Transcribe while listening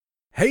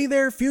Hey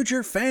there,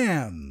 future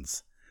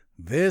fans!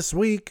 This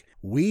week,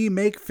 we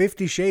make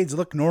 50 Shades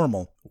look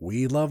normal,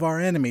 we love our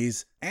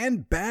enemies,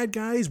 and bad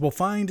guys will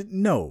find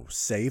no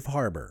safe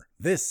harbor.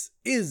 This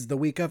is the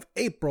week of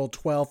April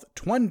 12th,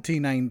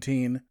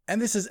 2019,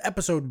 and this is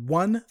episode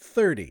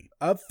 130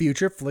 of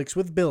Future Flicks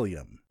with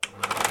Billiam.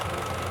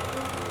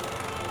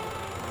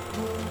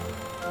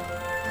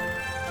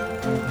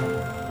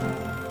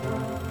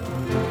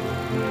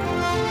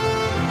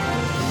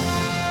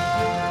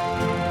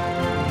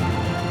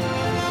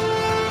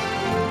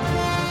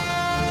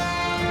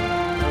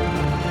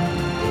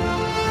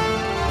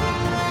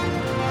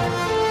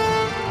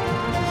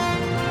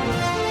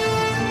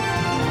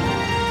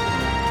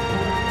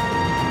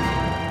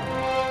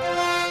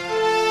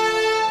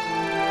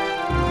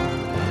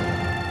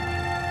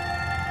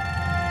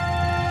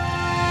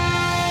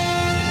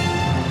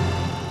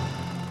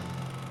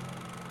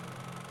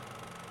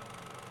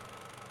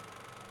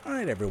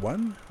 Alright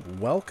everyone,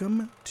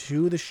 welcome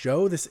to the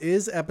show. This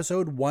is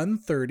episode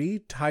 130,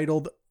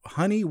 titled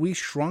Honey, We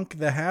Shrunk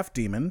the Half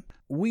Demon.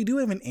 We do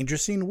have an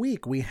interesting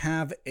week. We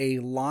have a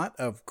lot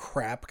of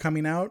crap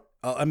coming out.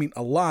 A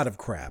lot of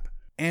crap.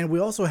 And we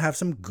also have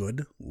some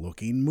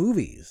good-looking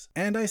movies.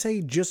 And I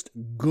say just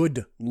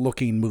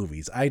good-looking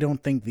movies. I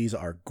don't think these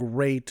are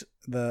great.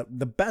 The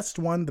best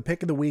one, the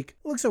pick of the week,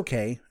 looks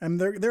okay.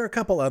 There are a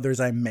couple others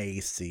I may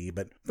see,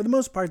 but for the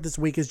most part, this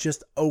week is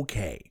just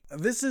okay.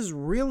 This is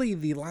really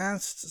the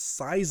last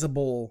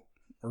sizable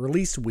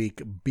release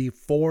week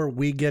before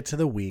we get to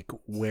the week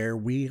where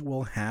we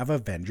will have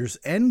Avengers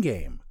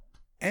Endgame.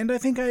 And I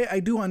think I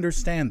do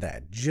understand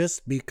that,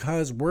 just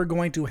because we're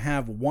going to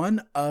have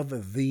one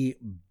of the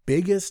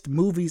biggest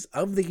movies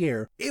of the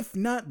year, if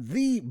not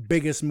the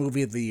biggest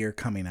movie of the year,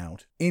 coming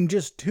out in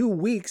just 2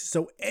 weeks.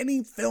 So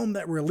any film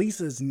that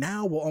releases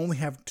now will only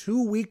have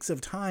 2 weeks of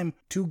time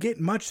to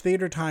get much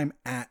theater time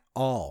at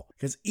all.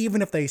 Because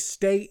even if they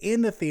stay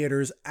in the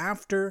theaters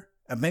after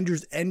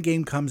Avengers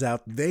Endgame comes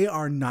out, they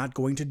are not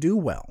going to do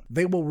well.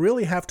 They will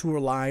really have to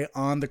rely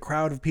on the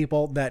crowd of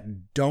people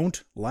that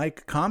don't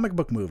like comic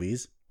book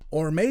movies,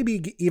 or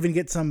maybe even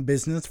get some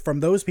business from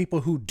those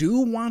people who do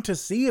want to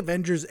see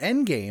Avengers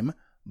Endgame,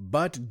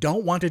 but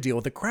don't want to deal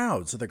with the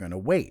crowd, so they're going to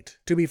wait.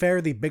 To be fair,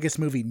 the biggest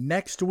movie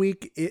next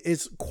week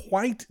is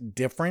quite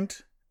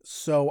different,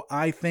 so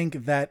I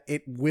think that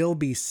it will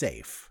be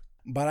safe.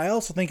 But I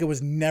also think it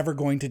was never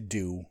going to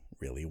do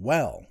really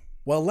well.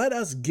 Well, let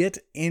us get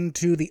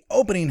into the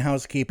opening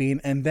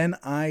housekeeping, and then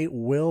I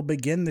will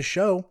begin the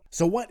show.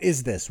 So what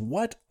is this?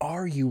 What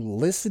are you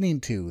listening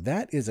to?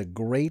 That is a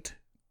great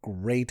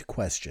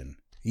question.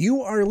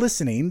 You are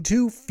listening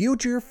to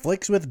Future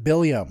Flicks with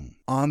Billiam.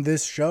 On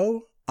this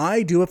show,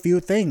 I do a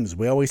few things.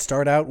 We always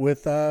start out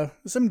with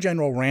some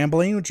general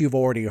rambling, which you've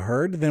already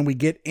heard. Then we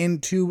get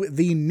into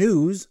the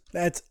news.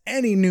 That's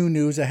any new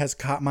news that has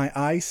caught my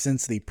eye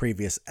since the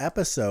previous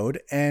episode.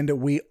 And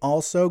we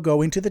also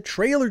go into the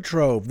trailer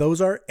trove.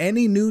 Those are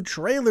any new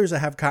trailers that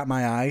have caught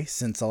my eye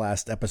since the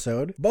last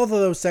episode. Both of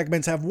those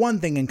segments have one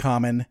thing in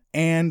common,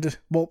 and,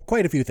 well,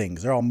 quite a few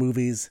things. They're all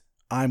movies.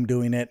 I'm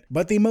doing it.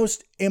 But the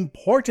most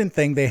important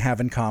thing they have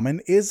in common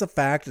is the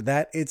fact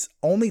that it's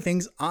only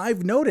things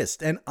I've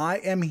noticed, and I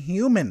am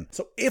human.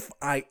 So if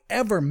I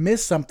ever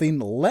miss something,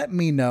 let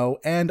me know,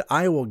 and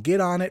I will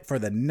get on it for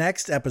the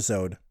next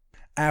episode.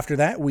 After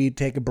that, we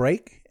take a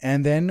break,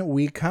 and then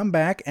we come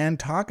back and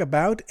talk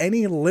about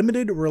any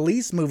limited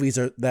release movies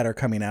that are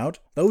coming out.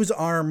 Those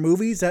are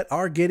movies that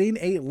are getting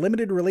a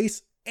limited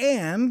release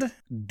and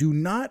do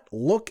not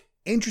look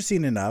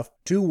interesting enough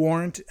to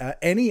warrant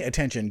any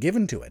attention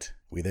given to it.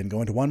 We then go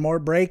into one more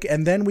break,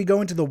 and then we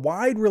go into the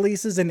wide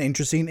releases and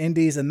interesting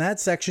indies, and that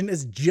section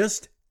is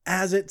just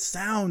as it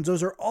sounds.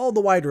 Those are all the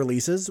wide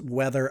releases,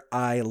 whether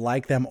I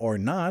like them or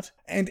not,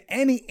 and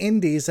any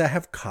indies that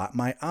have caught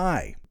my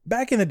eye.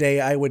 Back in the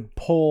day, I would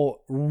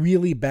pull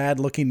really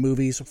bad-looking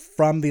movies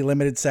from the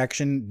limited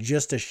section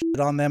just to shit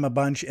on them a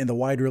bunch in the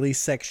wide release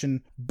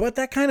section, but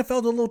that kind of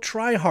felt a little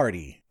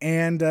try-hardy,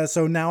 and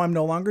so now I'm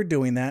no longer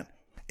doing that.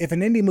 If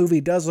an indie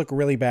movie does look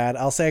really bad,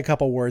 I'll say a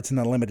couple words in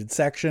the limited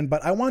section,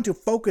 but I want to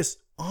focus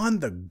on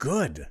the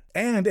good.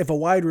 And if a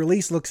wide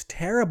release looks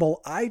terrible,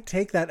 I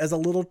take that as a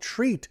little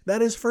treat.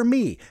 That is for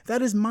me.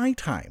 That is my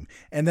time.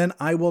 And then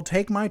I will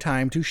take my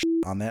time to shit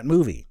on that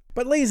movie.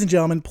 But ladies and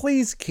gentlemen,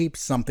 please keep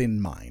something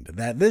in mind,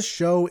 that this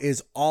show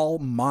is all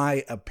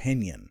my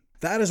opinion.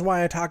 That is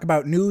why I talk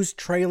about news,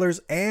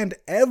 trailers, and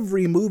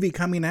every movie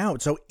coming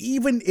out. So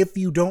even if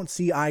you don't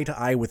see eye to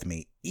eye with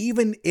me,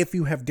 even if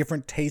you have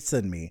different tastes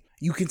than me,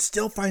 you can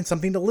still find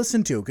something to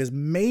listen to, because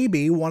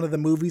maybe one of the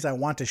movies I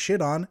want to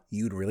shit on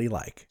you'd really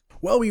like.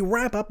 Well, we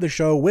wrap up the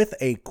show with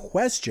a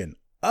question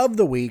of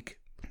the week,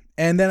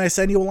 and then I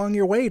send you along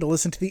your way to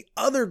listen to the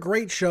other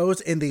great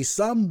shows in the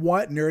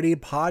Somewhat Nerdy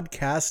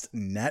Podcast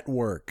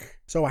Network.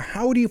 So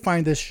how do you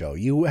find this show?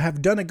 You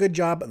have done a good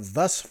job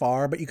thus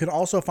far, but you can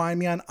also find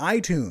me on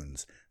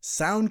iTunes,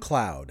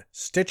 SoundCloud,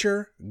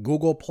 Stitcher,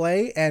 Google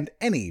Play, and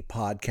any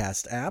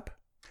podcast app.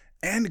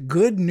 And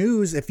good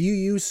news, if you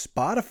use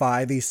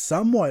Spotify, the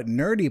Somewhat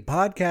Nerdy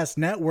Podcast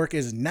Network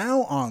is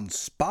now on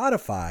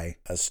Spotify.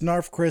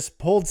 Snarf Chris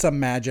pulled some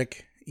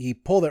magic. He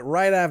pulled it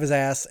right out of his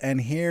ass,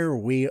 and here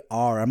we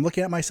are. I'm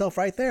looking at myself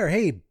right there.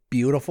 Hey,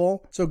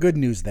 beautiful. So good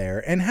news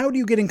there. And how do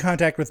you get in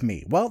contact with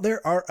me? Well,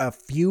 there are a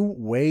few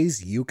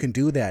ways you can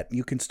do that.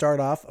 You can start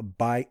off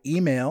by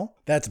email.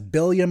 That's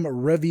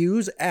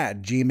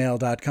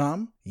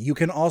billiamreviews@gmail.com. You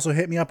can also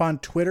hit me up on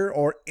Twitter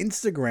or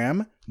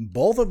Instagram.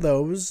 Both of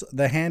those,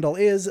 the handle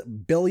is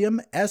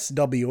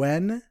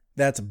BilliamSWN.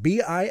 That's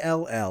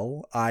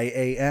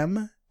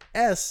BILLIAMSWN.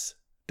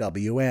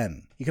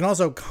 You can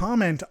also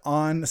comment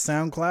on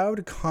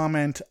SoundCloud,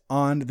 comment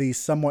on the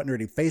Somewhat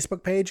Nerdy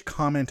Facebook page,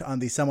 comment on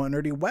the Somewhat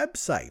Nerdy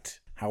website.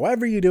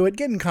 However you do it,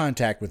 get in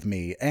contact with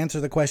me.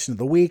 Answer the question of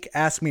the week,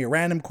 ask me a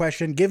random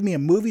question, give me a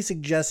movie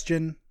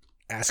suggestion,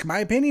 ask my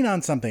opinion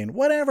on something,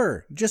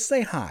 whatever. Just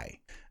say hi.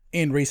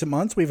 In recent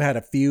months, we've had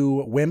a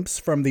few wimps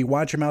from the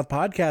Watch Your Mouth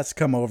podcast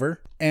come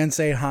over and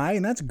say hi,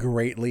 and that's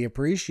greatly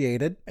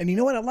appreciated. And you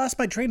know what? I lost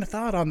my train of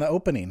thought on the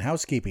opening,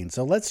 housekeeping.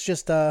 So let's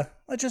just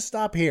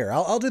stop here.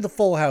 I'll do the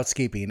full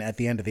housekeeping at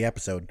the end of the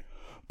episode.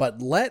 But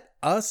let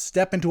us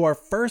step into our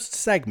first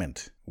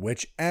segment,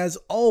 which, as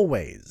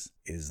always,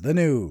 is the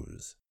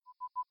news.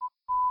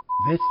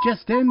 This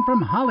just in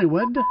from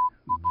Hollywood,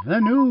 the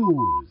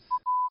news.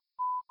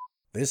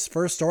 This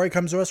first story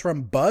comes to us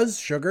from Buzz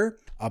Sugar.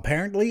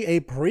 Apparently, a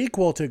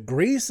prequel to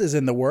Grease is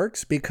in the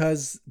works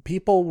because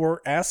people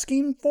were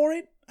asking for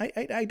it.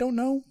 I don't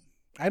know.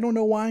 I don't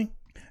know why.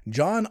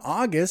 John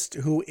August,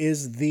 who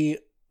is the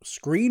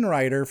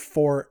screenwriter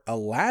for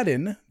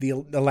Aladdin, the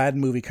Aladdin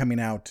movie coming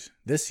out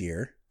this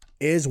year,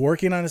 is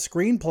working on a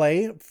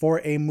screenplay for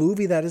a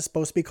movie that is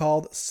supposed to be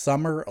called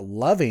Summer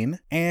Loving,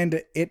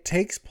 and it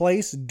takes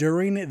place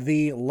during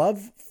the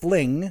love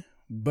fling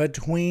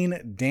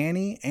between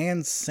Danny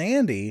and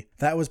Sandy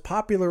that was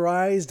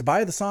popularized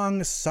by the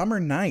song Summer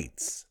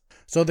Nights.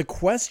 So the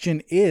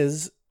question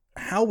is,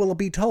 how will it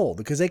be told?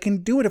 Because they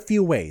can do it a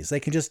few ways. They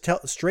can just tell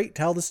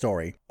the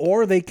story,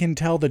 or they can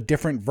tell the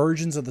different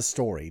versions of the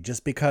story,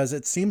 just because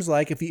it seems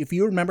like if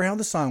you remember how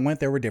the song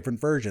went, there were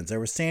different versions. There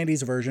was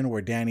Sandy's version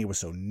where Danny was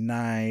so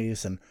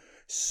nice and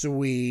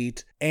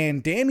sweet,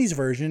 and Danny's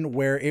version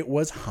where it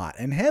was hot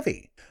and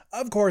heavy.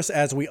 Of course,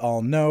 as we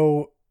all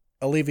know,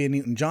 Olivia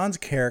Newton-John's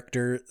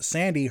character,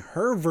 Sandy,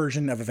 her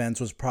version of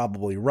events was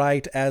probably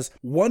right, as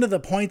one of the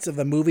points of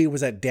the movie was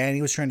that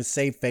Danny was trying to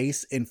save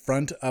face in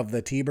front of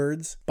the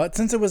T-Birds. But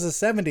since it was the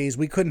 70s,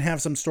 we couldn't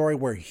have some story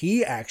where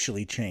he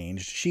actually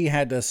changed. She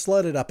had to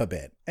slut it up a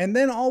bit. And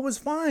then all was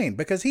fine,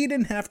 because he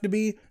didn't have to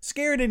be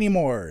scared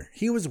anymore.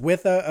 He was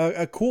with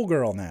a cool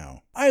girl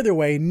now. Either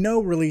way, no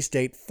release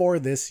date for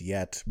this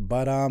yet,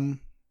 but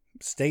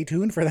stay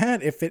tuned for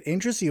that if it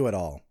interests you at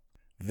all.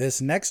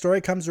 This next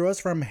story comes to us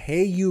from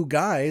Hey You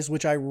Guys,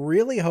 which I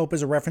really hope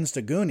is a reference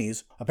to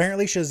Goonies.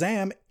 Apparently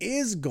Shazam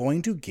is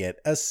going to get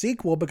a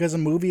sequel because the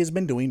movie has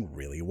been doing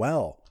really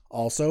well.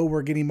 Also,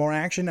 we're getting more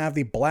action out of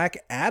the Black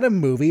Adam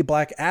movie.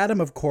 Black Adam,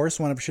 of course,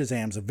 one of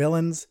Shazam's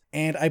villains.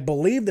 And I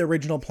believe the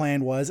original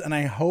plan was, and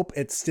I hope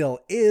it still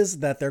is,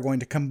 that they're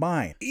going to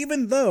combine.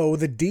 Even though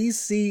the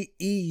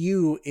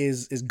DCEU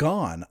is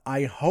gone,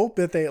 I hope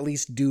that they at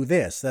least do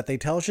this, that they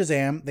tell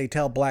Shazam, they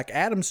tell Black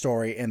Adam's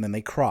story, and then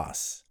they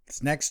cross.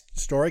 This next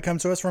story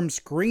comes to us from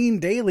Screen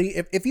Daily.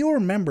 If you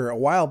remember, a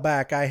while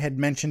back I had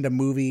mentioned a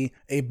movie,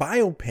 a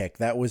biopic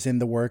that was in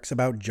the works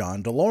about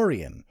John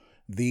DeLorean,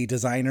 the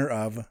designer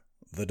of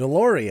the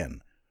DeLorean,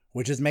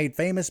 which is made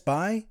famous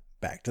by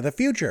Back to the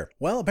Future.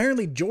 Well,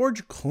 apparently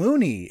George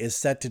Clooney is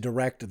set to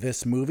direct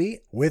this movie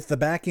with the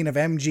backing of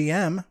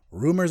MGM.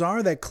 Rumors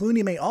are that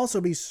Clooney may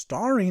also be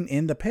starring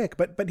in the pick,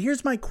 but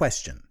here's my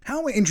question.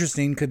 How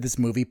interesting could this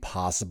movie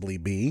possibly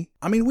be?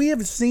 I mean, we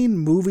have seen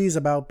movies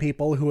about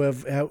people who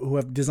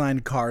have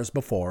designed cars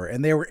before,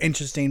 and they were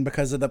interesting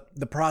because of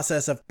the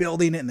process of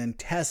building it and then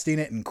testing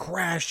it and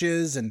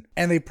crashes, and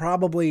they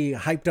probably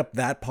hyped up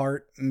that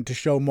part to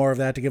show more of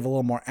that, to give a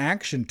little more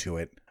action to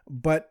it.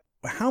 But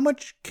how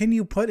much can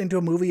you put into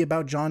a movie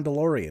about John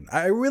DeLorean?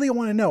 I really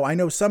want to know. I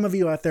know some of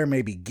you out there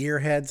may be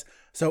gearheads,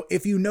 so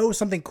if you know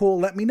something cool,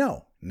 let me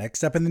know.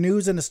 Next up in the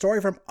news, in a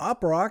story from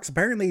Uproxx,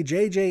 apparently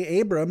J.J.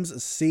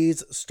 Abrams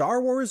sees Star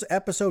Wars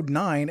Episode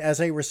 9 as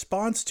a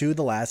response to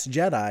The Last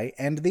Jedi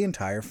and the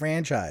entire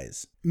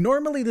franchise.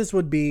 Normally this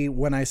would be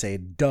when I say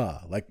duh,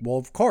 like, well,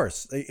 of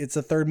course, it's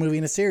the third movie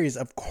in a series,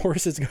 of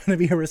course it's going to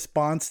be a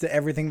response to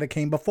everything that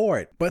came before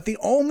it. But the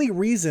only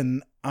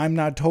reason I'm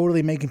not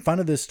totally making fun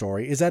of this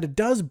story is that it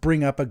does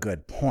bring up a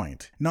good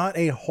point. Not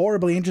a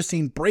horribly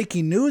interesting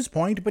breaking news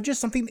point, but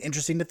just something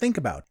interesting to think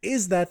about.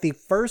 Is that the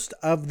first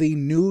of the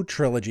new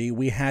trilogy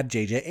we had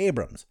J.J.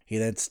 Abrams. He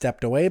then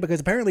stepped away because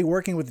apparently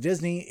working with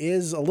Disney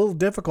is a little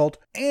difficult,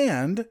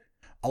 and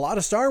a lot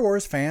of Star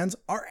Wars fans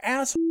are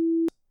assholes.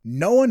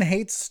 No one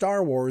hates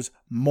Star Wars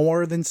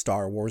more than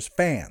Star Wars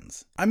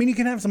fans. I mean, you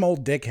can have some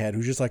old dickhead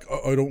who's just like,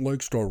 I don't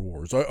like Star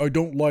Wars. I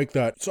don't like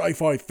that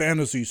sci-fi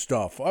fantasy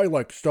stuff. I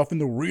like stuff in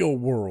the real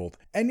world.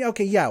 And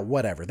okay, yeah,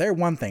 whatever. They're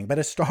one thing, but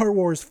a Star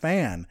Wars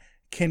fan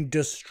can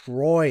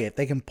destroy it.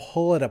 They can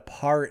pull it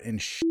apart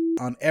and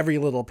on every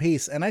little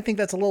piece, and I think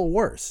that's a little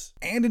worse.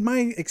 And in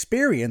my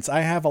experience, I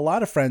have a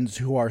lot of friends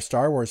who are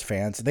Star Wars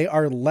fans. They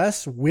are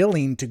less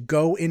willing to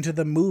go into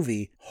the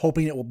movie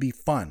hoping it will be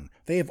fun.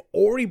 They have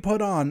already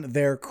put on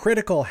their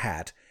critical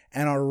hat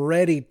and are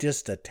ready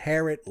just to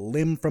tear it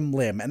limb from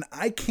limb. And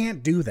I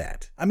can't do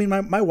that. I mean,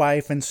 my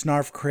wife and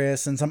Snarf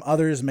Chris and some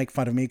others make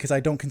fun of me because I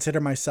don't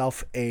consider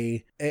myself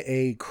a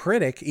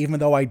critic, even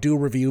though I do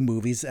review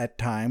movies at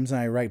times and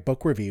I write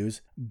book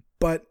reviews.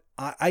 But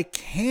I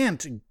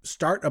can't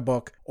start a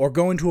book or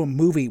go into a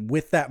movie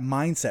with that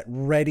mindset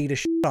ready to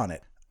shit on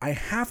it. I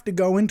have to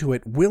go into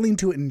it willing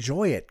to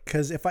enjoy it,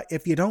 because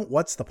if you don't,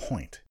 what's the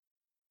point?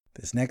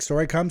 This next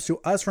story comes to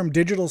us from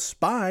Digital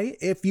Spy.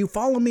 If you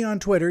follow me on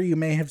Twitter, you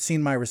may have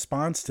seen my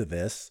response to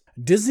this.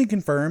 Disney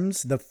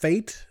confirms the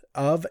fate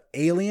of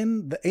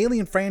Alien, the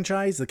Alien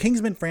franchise, the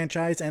Kingsman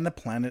franchise, and the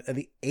Planet of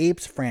the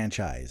Apes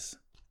franchise.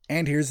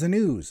 And here's the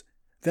news.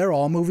 They're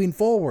all moving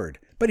forward.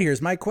 But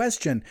here's my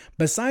question.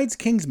 Besides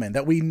Kingsman,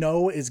 that we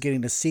know is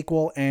getting a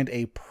sequel and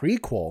a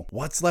prequel,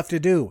 what's left to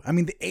do? I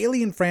mean, the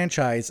Alien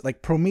franchise,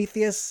 like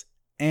Prometheus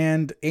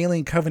and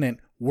Alien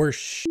Covenant, were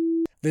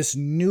This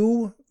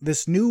new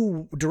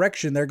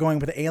direction they're going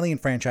with the Alien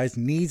franchise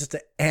needs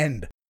to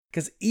end.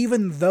 Because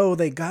even though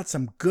they got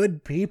some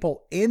good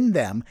people in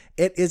them,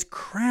 it is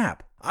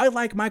crap. I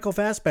like Michael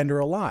Fassbender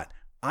a lot.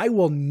 I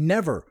will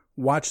never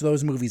watch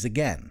those movies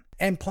again.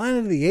 And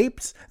Planet of the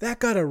Apes, that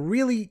got a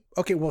really,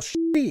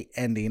 shitty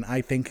ending,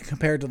 I think,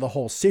 compared to the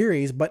whole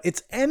series, but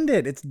it's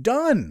ended. It's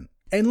done.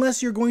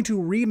 Unless you're going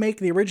to remake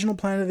the original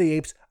Planet of the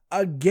Apes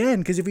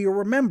again, because if you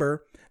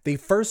remember, the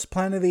first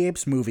Planet of the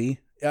Apes movie,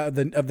 of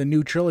the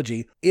new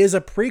trilogy, is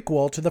a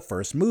prequel to the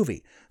first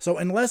movie. So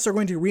unless they're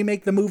going to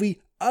remake the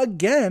movie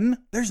again,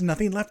 there's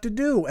nothing left to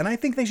do. And I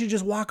think they should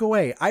just walk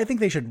away. I think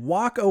they should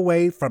walk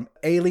away from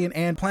Alien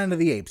and Planet of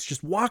the Apes.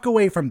 Just walk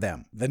away from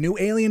them. The new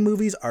Alien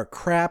movies are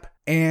crap,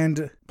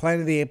 and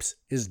Planet of the Apes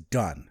is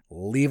done.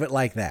 Leave it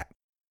like that.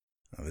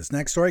 Now, this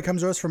next story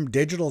comes to us from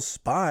Digital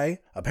Spy.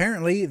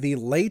 Apparently, the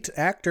late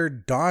actor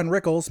Don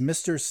Rickles,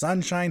 Mr.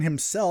 Sunshine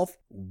himself,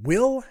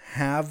 will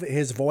have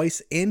his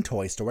voice in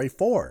Toy Story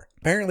 4.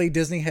 Apparently,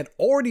 Disney had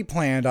already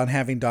planned on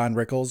having Don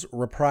Rickles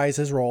reprise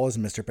his role as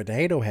Mr.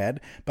 Potato Head,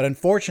 but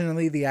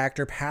unfortunately, the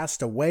actor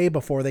passed away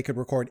before they could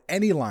record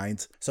any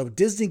lines, so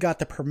Disney got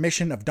the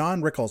permission of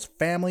Don Rickles'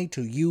 family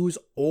to use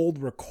old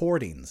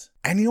recordings.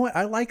 And you know what?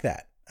 I like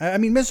that. I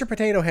mean, Mr.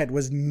 Potato Head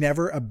was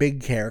never a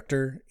big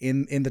character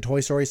in the Toy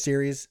Story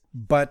series,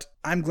 but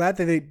I'm glad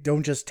that they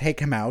don't just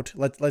take him out.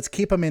 Let's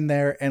keep him in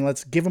there and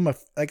let's give him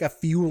a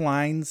few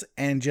lines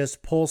and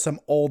just pull some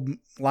old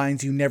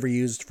lines you never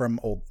used from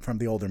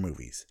the older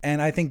movies.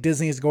 And I think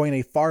Disney is going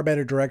a far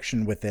better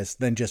direction with this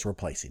than just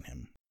replacing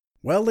him.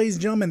 Well, ladies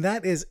and gentlemen,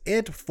 that is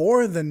it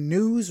for the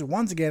news.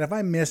 Once again, if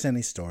I miss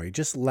any story,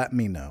 just let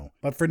me know.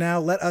 But for now,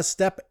 let us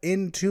step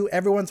into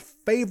everyone's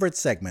favorite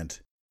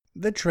segment,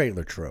 the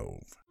Trailer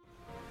Trove.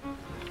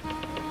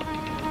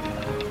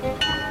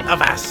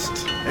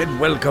 Avast, and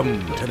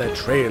welcome to the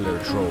Trailer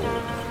Trove.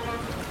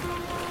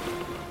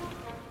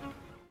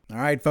 All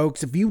right,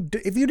 folks, if you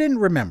didn't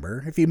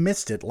remember, if you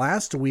missed it,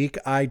 last week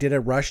I did a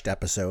rushed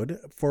episode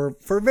for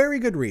very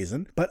good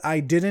reason, but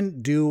I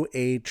didn't do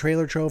a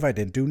Trailer Trove, I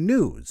didn't do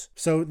news.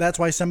 So that's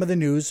why some of the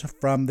news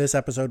from this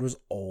episode was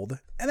old,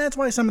 and that's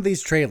why some of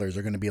these trailers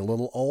are going to be a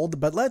little old,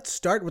 but let's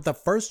start with the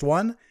first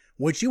one,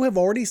 which you have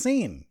already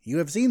seen. You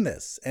have seen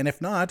this, and if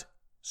not,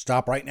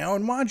 stop right now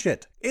and watch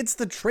it. It's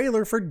the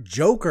trailer for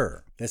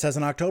Joker. This has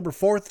an October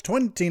 4th,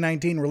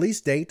 2019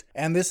 release date,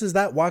 and this is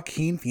that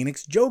Joaquin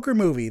Phoenix Joker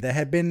movie that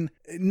had been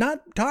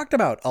not talked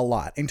about a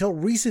lot until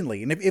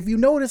recently. And if you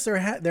notice, there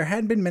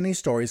hadn't been many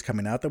stories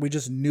coming out that we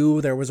just knew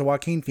there was a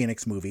Joaquin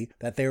Phoenix movie,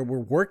 that they were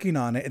working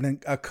on it, and then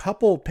a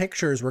couple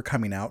pictures were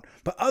coming out.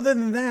 But other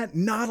than that,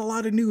 not a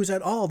lot of news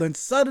at all. Then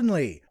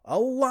suddenly, a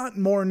lot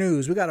more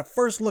news. We got a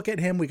first look at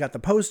him, we got the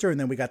poster, and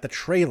then we got the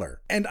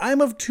trailer. And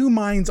I'm of two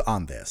minds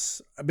on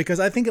this, because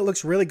I think it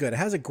looks really good. It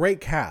has a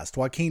great cast.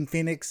 Joaquin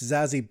Phoenix,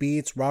 Zazie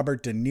Beetz,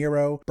 Robert De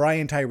Niro,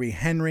 Brian Tyree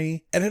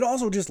Henry, and it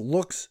also just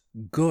looks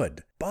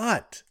good.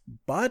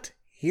 But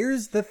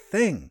here's the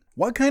thing.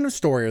 What kind of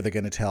story are they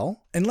going to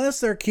tell? Unless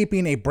they're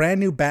keeping a brand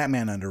new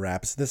Batman under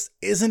wraps, this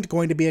isn't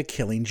going to be a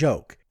Killing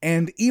Joke.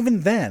 And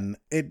even then,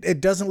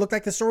 it doesn't look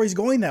like the story's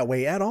going that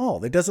way at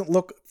all. It doesn't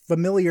look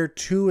familiar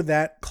to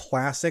that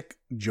classic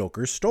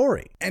Joker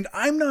story. And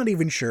I'm not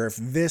even sure if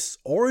this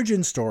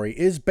origin story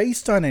is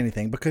based on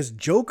anything, because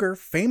Joker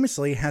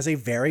famously has a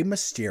very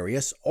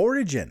mysterious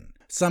origin.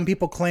 Some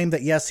people claim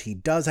that yes, he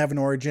does have an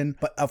origin,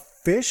 but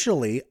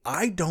officially,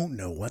 I don't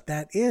know what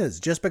that is,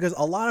 just because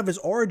a lot of his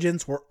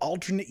origins were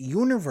alternate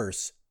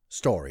universe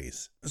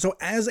stories. So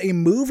as a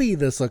movie,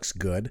 this looks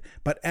good,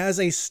 but as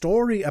a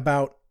story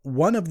about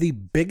one of the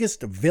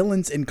biggest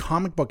villains in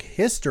comic book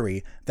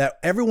history that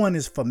everyone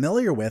is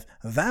familiar with,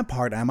 that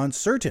part I'm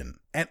uncertain.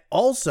 And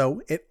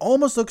also, it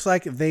almost looks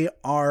like they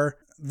are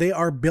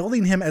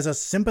building him as a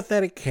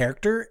sympathetic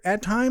character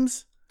at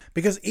times.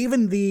 Because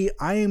even the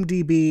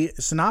IMDb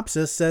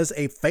synopsis says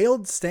a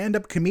failed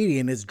stand-up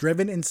comedian is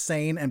driven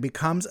insane and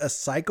becomes a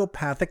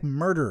psychopathic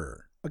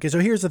murderer. Okay, so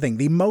here's the thing.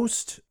 The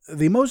most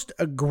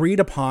agreed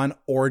upon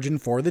origin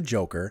for the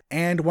Joker,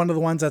 and one of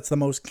the ones that's the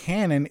most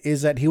canon,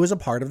 is that he was a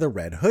part of the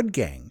Red Hood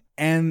gang.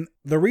 And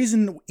the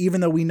reason,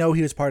 even though we know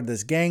he was part of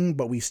this gang,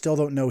 but we still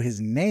don't know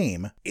his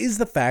name, is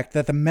the fact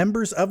that the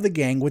members of the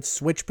gang would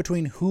switch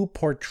between who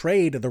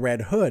portrayed the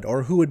Red Hood,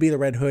 or who would be the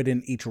Red Hood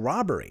in each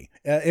robbery.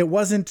 It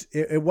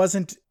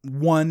wasn't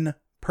one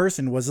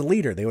person was the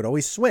leader. They would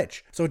always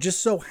switch. So it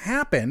just so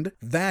happened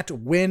that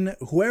when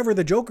whoever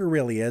the Joker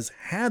really is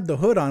had the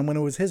hood on when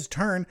it was his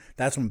turn,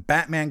 that's when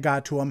Batman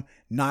got to him,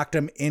 knocked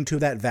him into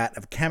that vat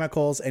of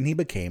chemicals, and he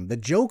became the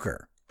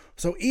Joker.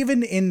 So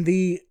even in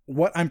the,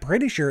 what I'm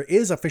pretty sure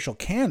is official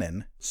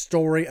canon,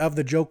 story of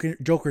the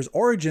Joker's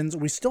origins,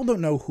 we still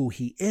don't know who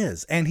he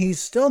is, and he's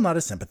still not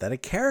a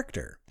sympathetic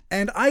character.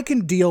 And I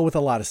can deal with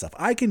a lot of stuff.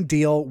 I can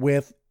deal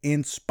with,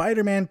 in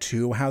Spider-Man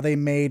 2, how they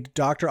made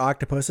Dr.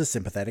 Octopus a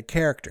sympathetic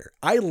character.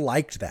 I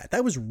liked that.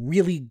 That was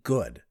really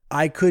good.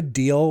 I could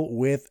deal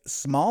with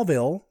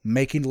Smallville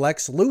making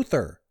Lex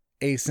Luthor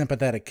a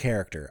sympathetic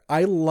character.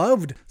 I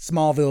loved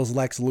Smallville's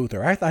Lex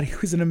Luthor. I thought he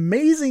was an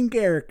amazing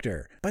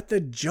character. But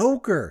the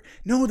Joker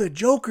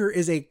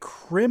is a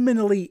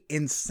criminally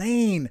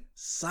insane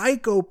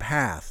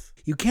psychopath.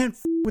 You can't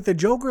with the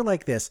Joker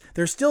like this.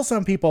 There's still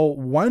some people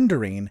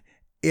wondering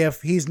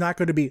if he's not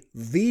going to be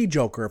the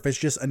Joker, if it's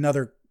just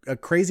a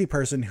crazy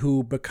person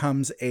who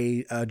becomes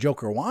a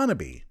Joker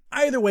wannabe.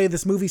 Either way,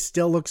 this movie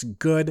still looks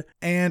good,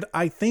 and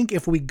I think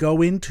if we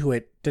go into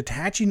it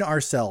detaching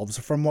ourselves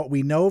from what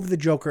we know of the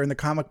Joker in the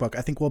comic book,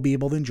 I think we'll be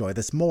able to enjoy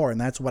this more,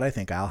 and that's what I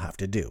think I'll have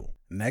to do.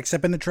 Next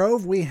up in the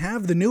trove, we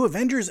have the new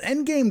Avengers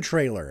Endgame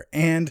trailer,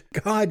 and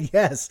God,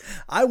 yes,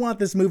 I want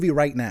this movie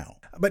right now.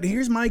 But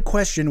here's my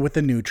question with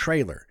the new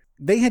trailer.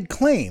 They had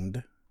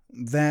claimed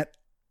that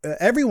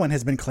everyone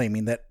has been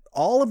claiming that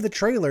all of the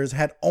trailers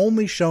had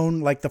only shown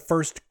like the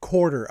first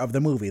quarter of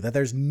the movie, that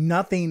there's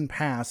nothing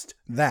past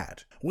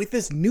that. With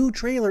this new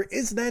trailer,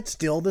 is that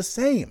still the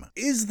same?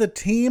 Is the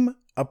team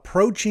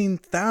approaching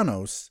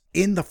Thanos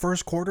in the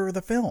first quarter of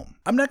the film?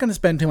 I'm not going to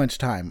spend too much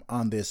time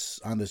on this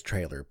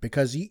trailer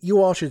because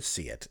you all should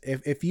see it.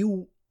 If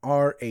you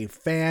are a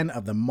fan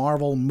of the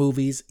Marvel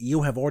movies,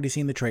 you have already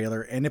seen the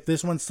trailer, and if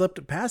this one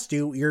slipped past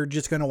you, you're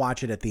just going to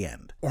watch it at the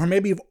end. Or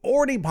maybe you've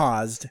already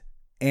paused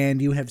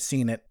and you have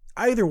seen it.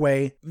 Either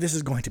way, this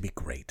is going to be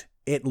great.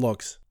 It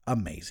looks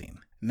amazing.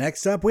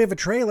 Next up, we have a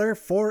trailer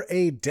for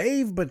a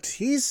Dave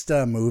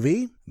Bautista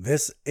movie.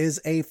 This is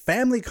a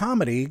family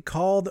comedy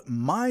called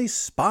My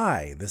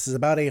Spy. This is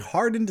about a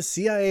hardened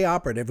CIA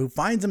operative who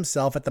finds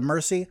himself at the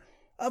mercy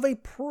of a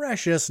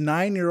precious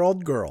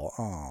 9-year-old girl.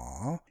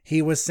 Aww.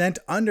 He was sent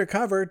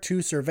undercover to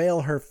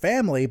surveil her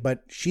family,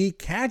 but she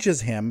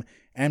catches him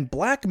and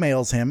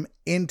blackmails him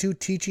into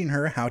teaching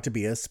her how to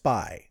be a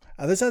spy.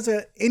 This has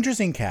an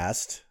interesting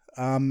cast.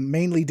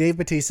 Mainly Dave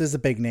Bautista is a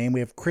big name. We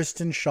have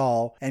Kristen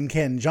Schaal and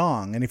Ken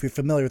Jeong, and if you're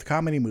familiar with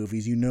comedy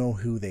movies, you know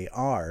who they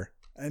are.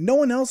 No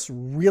one else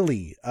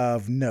really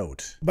of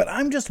note. But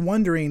I'm just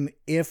wondering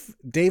if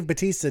Dave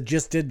Bautista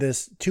just did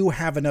this to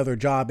have another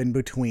job in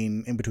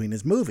between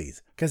his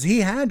movies. Because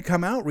he had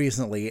come out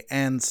recently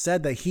and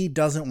said that he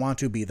doesn't want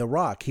to be The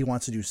Rock. He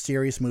wants to do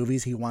serious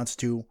movies. He wants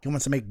to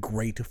make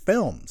great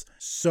films.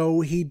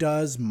 So he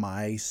does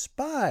My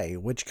Spy,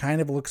 which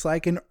kind of looks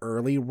like an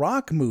early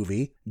Rock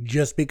movie,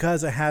 just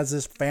because it has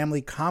this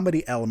family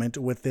comedy element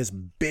with this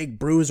big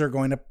bruiser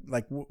going up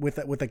like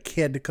with a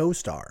kid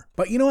co-star.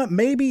 But you know what?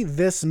 Maybe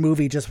this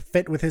movie just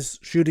fit with his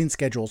shooting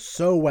schedule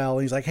so well.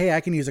 He's like, hey,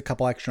 I can use a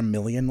couple extra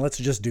million. Let's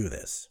just do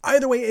this.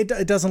 Either way,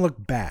 it doesn't look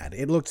bad.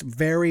 It looks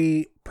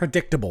very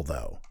predictable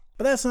though.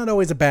 But that's not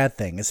always a bad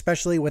thing,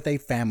 especially with a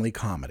family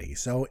comedy.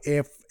 So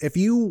if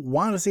you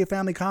want to see a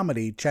family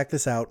comedy, check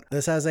this out.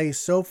 This has a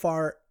so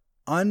far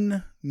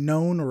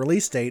unknown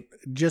release date,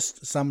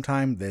 just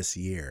sometime this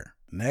year.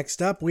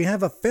 Next up, we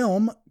have a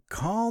film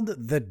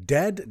called The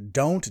Dead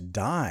Don't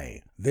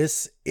Die.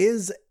 This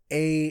is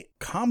a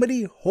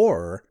comedy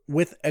horror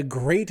with a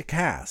great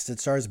cast. It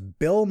stars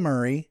Bill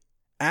Murray,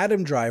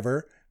 Adam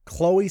Driver,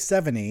 Chloe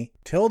Sevigny,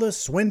 Tilda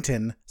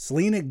Swinton,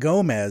 Selena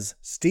Gomez,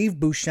 Steve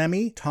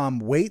Buscemi, Tom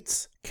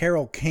Waits,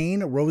 Carol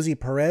Kane, Rosie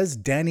Perez,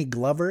 Danny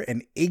Glover,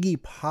 and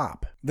Iggy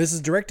Pop. This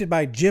is directed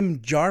by Jim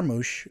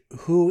Jarmusch,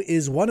 who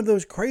is one of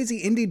those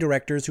crazy indie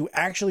directors who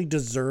actually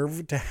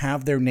deserve to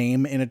have their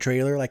name in a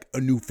trailer, like a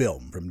new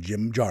film from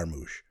Jim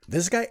Jarmusch.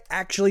 This guy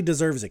actually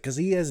deserves it because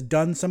he has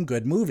done some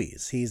good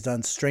movies. He's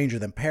done Stranger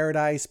Than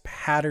Paradise,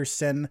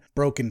 Patterson,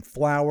 Broken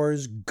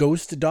Flowers,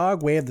 Ghost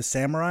Dog, Way of the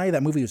Samurai.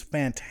 That movie was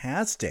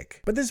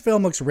fantastic. But this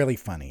film looks really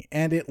funny,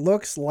 and it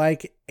looks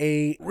like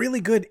a really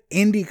good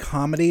indie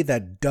comedy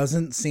that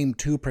doesn't seem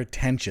too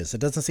pretentious.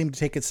 It doesn't seem to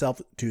take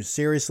itself too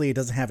seriously. It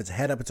doesn't have its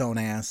head up its own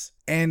ass.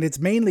 And it's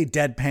mainly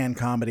deadpan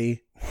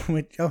comedy.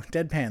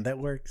 Deadpan, that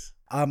works.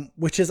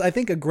 Which is, I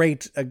think, a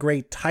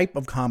great type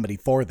of comedy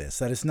for this,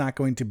 that it's not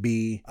going to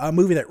be a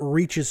movie that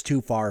reaches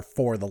too far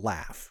for the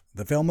laugh.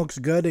 The film looks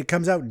good. It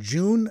comes out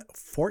June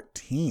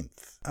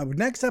 14th.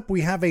 Next up,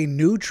 we have a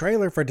new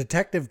trailer for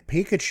Detective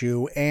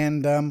Pikachu,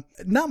 and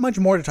not much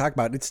more to talk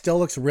about. It still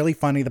looks really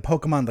funny. The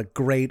Pokemon look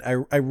great.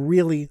 I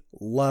really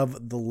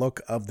love the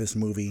look of this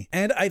movie.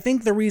 And I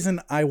think the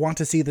reason I want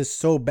to see this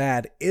so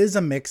bad is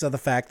a mix of the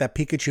fact that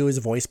Pikachu is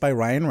voiced by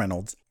Ryan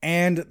Reynolds,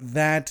 and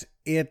that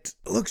it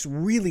looks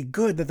really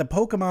good, that the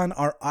Pokemon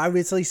are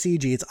obviously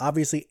CG, it's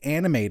obviously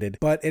animated,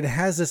 but it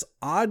has this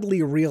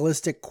oddly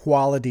realistic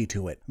quality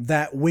to it,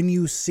 that when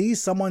you see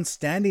someone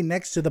standing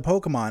next to the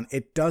Pokemon,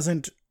 it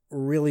doesn't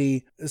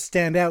really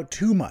stand out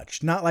too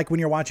much. Not like when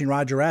you're watching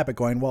Roger Rabbit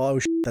going, well, oh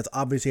shit, that's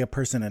obviously a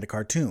person in a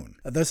cartoon.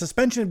 The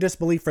suspension of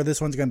disbelief for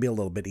this one's going to be a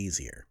little bit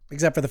easier,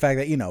 except for the fact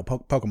that,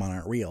 Pokemon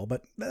aren't real,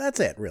 but that's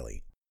it,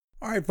 really.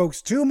 All right,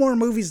 folks, 2 more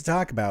movies to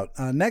talk about.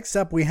 Next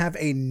up, we have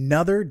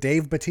another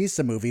Dave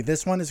Bautista movie.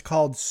 This one is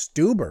called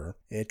Stuber.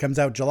 It comes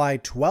out July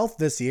 12th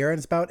this year, and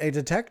it's about a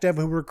detective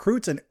who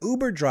recruits an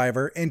Uber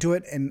driver into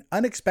an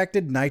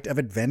unexpected night of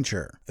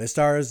adventure. This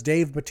stars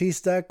Dave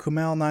Bautista,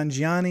 Kumail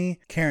Nanjiani,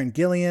 Karen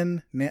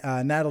Gillan,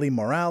 Natalie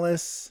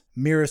Morales,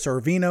 Mira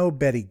Sorvino,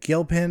 Betty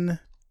Gilpin,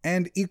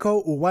 and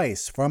Iko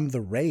Uwais from The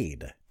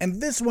Raid.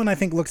 And this one I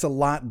think looks a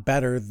lot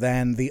better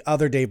than the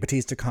other Dave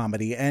Bautista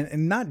comedy,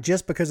 and not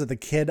just because of the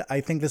kid. I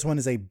think this one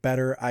is a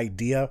better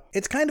idea.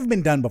 It's kind of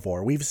been done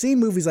before. We've seen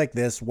movies like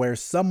this where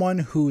someone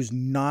who's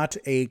not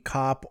a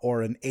cop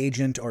or an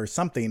agent or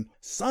something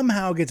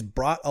somehow gets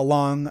brought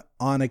along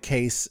on a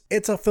case.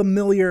 It's a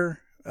familiar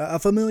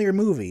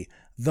movie,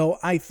 though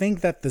I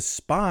think that The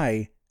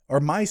Spy,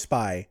 or My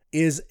Spy,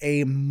 is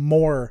a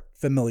more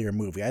familiar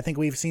movie. I think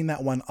we've seen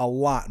that one a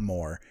lot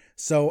more.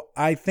 So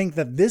I think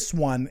that this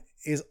one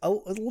is a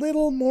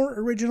little more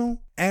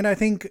original. And I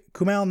think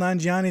Kumail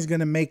Nanjiani is going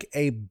to make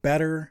a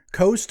better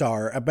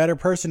co-star, a better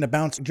person to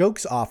bounce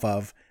jokes off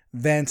of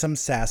than some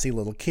sassy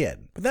little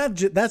kid. But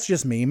that's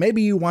just me.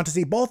 Maybe you want to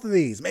see both of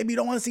these. Maybe you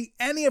don't want to see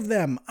any of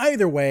them.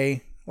 Either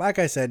way, like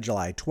I said,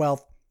 July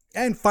 12th.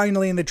 And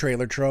finally, in the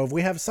trailer trove,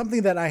 we have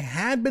something that I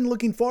had been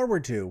looking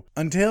forward to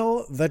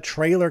until the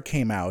trailer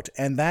came out,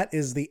 and that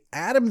is The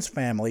Addams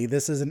Family.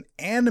 This is an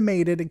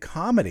animated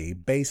comedy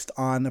based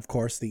on, of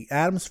course, The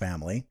Addams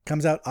Family.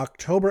 Comes out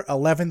October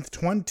 11th,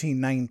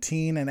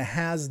 2019, and it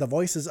has the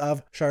voices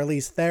of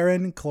Charlize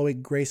Theron, Chloe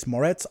Grace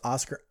Moretz,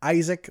 Oscar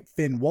Isaac,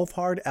 Finn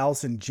Wolfhard,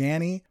 Allison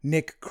Janney,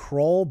 Nick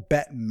Kroll,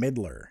 Bette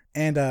Midler,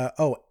 and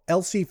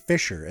Elsie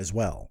Fisher as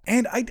well.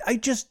 And I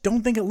just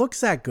don't think it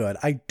looks that good.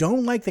 I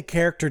don't like the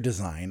character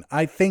design.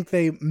 I think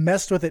they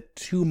messed with it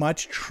too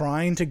much,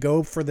 trying to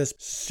go for this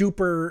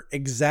super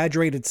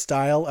exaggerated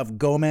style of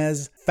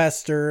Gomez,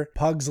 Fester,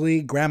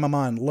 Pugsley,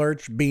 Grandmama, and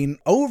Lurch being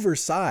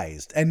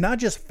oversized, and not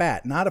just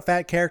fat, not a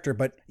fat character,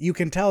 but you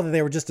can tell that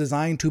they were just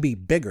designed to be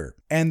bigger.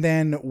 And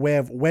then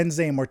with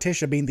Wednesday and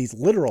Morticia being these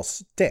literal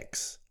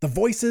sticks. The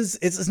voices,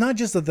 it's not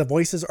just that the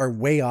voices are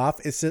way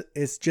off,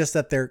 it's just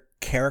that they're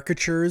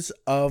caricatures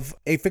of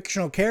a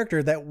fictional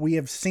character that we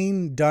have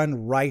seen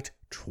done right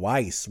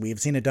twice. We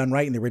have seen it done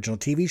right in the original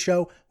TV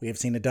show. We have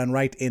seen it done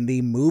right in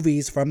the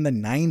movies from the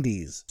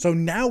 90s. So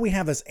now we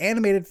have this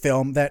animated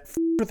film that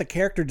with the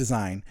character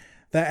design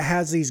that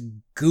has these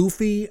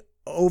goofy,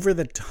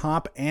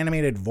 over-the-top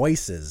animated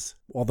voices.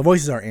 Well, the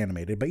voices are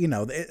animated, but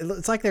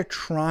it's like they're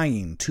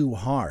trying too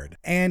hard.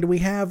 And we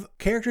have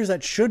characters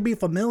that should be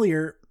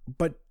familiar,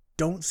 but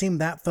don't seem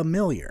that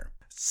familiar.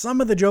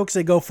 Some of the jokes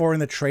they go for in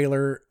the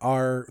trailer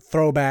are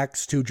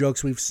throwbacks to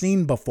jokes we've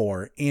seen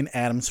before in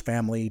Addams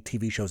Family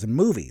TV shows and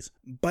movies,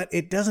 but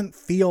it doesn't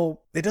feel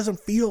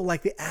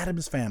like the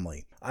Addams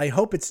Family. I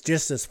hope it's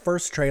just this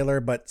first trailer,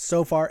 but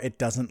so far it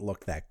doesn't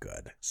look that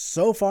good.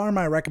 So far,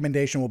 my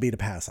recommendation will be to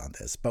pass on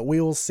this, but we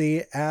will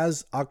see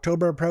as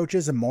October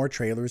approaches and more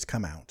trailers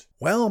come out.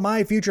 Well,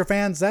 my future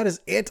fans, that is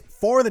it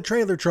for the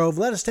trailer trove.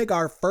 Let us take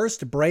our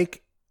first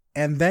break,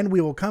 and then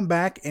we will come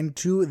back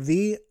into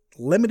the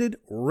limited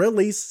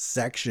release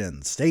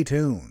section. Stay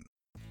tuned.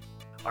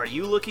 Are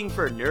you looking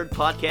for a nerd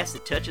podcast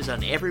that touches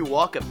on every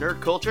walk of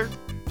nerd culture?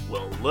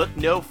 Well, look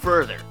no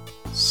further.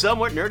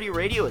 Somewhat Nerdy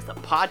Radio is the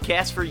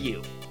podcast for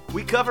you.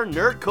 We cover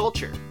nerd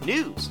culture,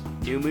 news,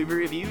 new movie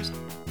reviews,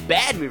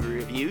 bad movie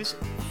reviews,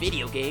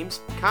 video games,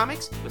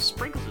 comics, with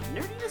sprinkles of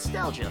nerdy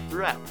nostalgia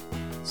throughout.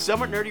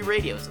 Somewhat Nerdy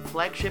Radio is a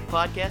flagship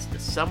podcast of the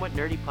Somewhat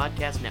Nerdy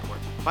Podcast Network.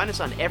 Find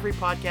us on every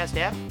podcast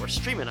app or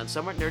stream it on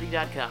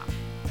somewhatnerdy.com.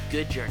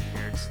 Good journey,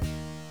 nerds.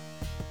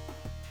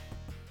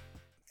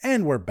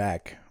 And we're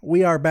back.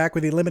 We are back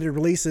with the limited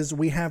releases.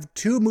 We have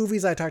 2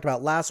 movies I talked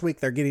about last week.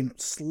 They're getting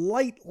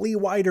slightly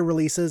wider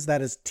releases.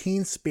 That is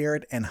Teen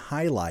Spirit and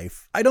High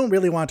Life. I don't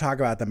really want to talk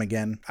about them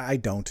again. I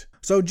don't.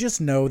 So just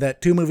know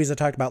that 2 movies I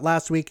talked about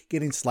last week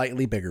getting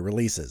slightly bigger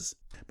releases.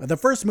 But the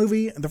first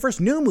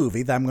new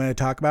movie that I'm going to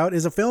talk about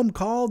is a film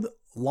called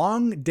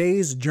Long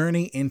Day's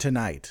Journey into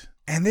Night.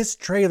 And this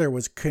trailer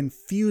was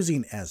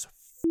confusing as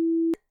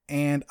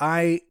and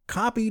I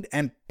copied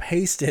and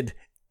pasted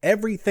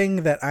everything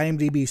that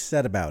IMDb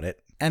said about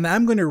it, and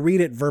I'm going to read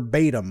it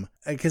verbatim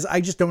because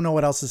I just don't know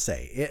what else to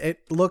say.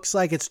 It looks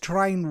like it's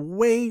trying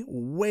way,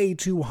 way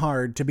too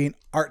hard to be an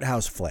art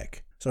house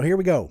flick. So here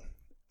we go.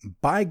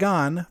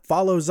 Bygone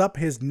follows up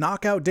his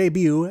knockout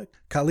debut,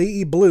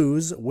 Kali'i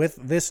Blues, with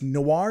this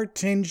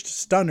noir-tinged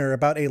stunner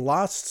about a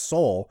lost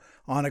soul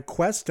on a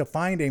quest to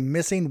find a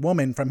missing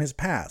woman from his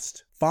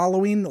past.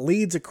 Following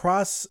leads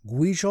across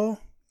Guizhou,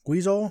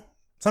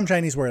 some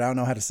Chinese word I don't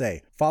know how to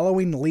say.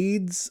 Following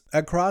leads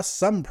across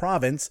some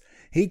province,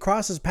 he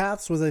crosses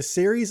paths with a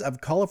series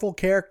of colorful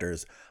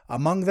characters,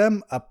 among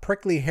them a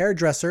prickly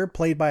hairdresser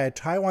played by a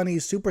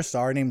Taiwanese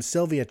superstar named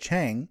Sylvia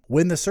Chang.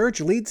 When the search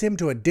leads him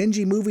to a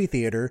dingy movie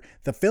theater,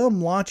 the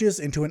film launches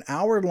into an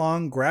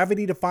hour-long,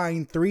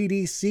 gravity-defying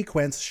 3D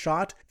sequence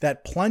shot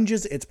that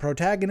plunges its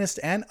protagonist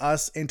and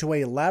us into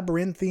a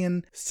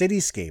labyrinthian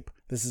cityscape.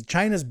 This is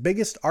China's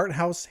biggest art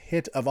house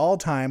hit of all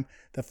time.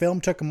 The film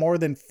took more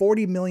than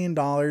 $40 million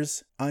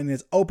on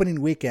its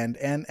opening weekend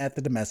and at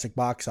the domestic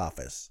box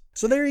office.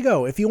 So there you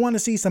go. If you want to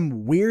see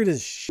some weird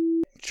as shit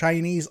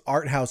Chinese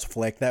art house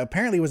flick that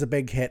apparently was a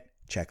big hit,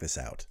 check this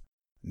out.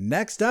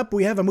 Next up,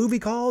 we have a movie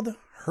called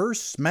Her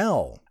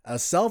Smell. A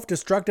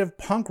self-destructive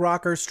punk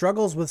rocker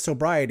struggles with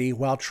sobriety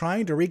while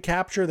trying to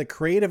recapture the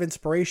creative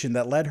inspiration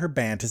that led her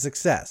band to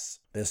success.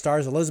 This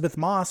stars Elizabeth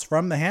Moss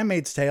from The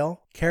Handmaid's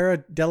Tale, Cara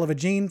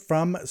Delevingne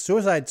from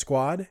Suicide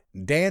Squad,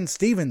 Dan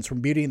Stevens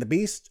from Beauty and the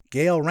Beast,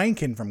 Gail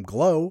Rankin from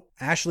Glow,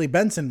 Ashley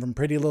Benson from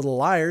Pretty Little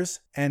Liars,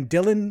 and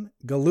Dylan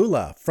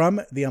Galula from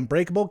The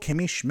Unbreakable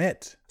Kimmy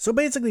Schmidt. So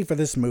basically for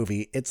this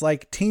movie, it's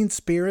like Teen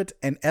Spirit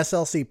and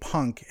SLC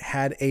Punk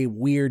had a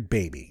weird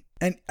baby.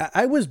 And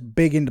I was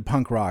big into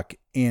punk rock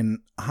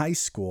in high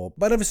school,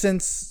 but ever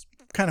since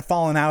kind of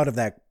fallen out of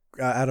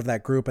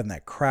that group and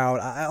that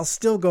crowd, I'll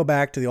still go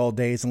back to the old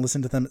days and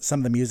listen to some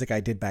of the music I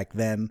did back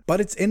then,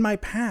 but it's in my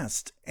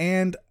past.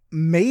 And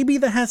maybe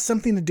that has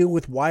something to do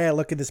with why I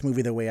look at this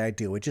movie the way I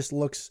do. It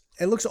looks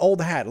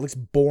old hat. It looks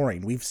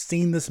boring. We've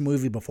seen this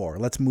movie before.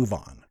 Let's move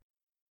on.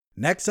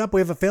 Next up, we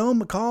have a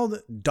film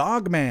called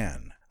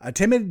Dogman. A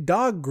timid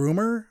dog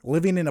groomer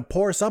living in a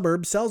poor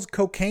suburb sells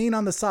cocaine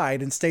on the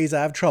side and stays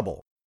out of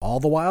trouble, all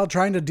the while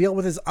trying to deal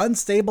with his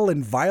unstable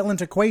and violent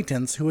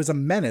acquaintance who is a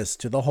menace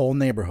to the whole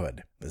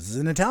neighborhood. This is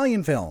an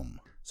Italian film,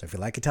 so if you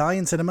like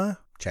Italian cinema,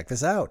 check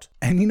this out.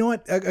 And you know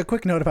what? A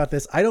quick note about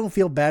this. I don't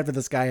feel bad for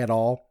this guy at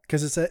all,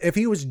 because if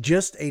he was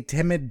just a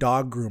timid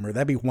dog groomer,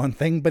 that'd be one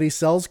thing, but he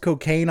sells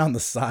cocaine on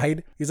the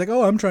side. He's like,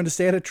 oh, I'm trying to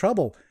stay out of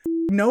trouble.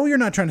 No, you're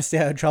not trying to stay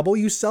out of trouble.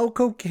 You sell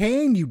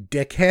cocaine, you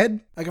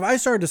dickhead. Like, if I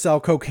started to sell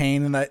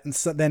cocaine and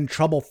then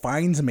trouble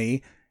finds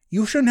me,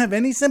 you shouldn't have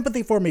any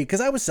sympathy for me because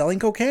I was selling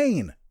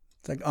cocaine.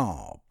 It's like,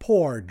 oh,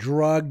 poor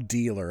drug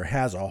dealer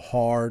has a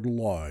hard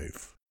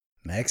life.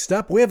 Next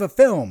up, we have a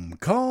film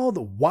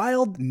called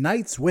Wild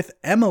Nights with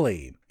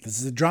Emily. This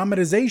is a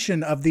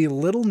dramatization of the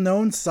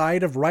little-known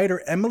side of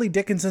writer Emily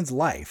Dickinson's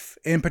life,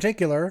 in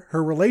particular,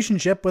 her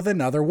relationship with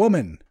another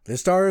woman. This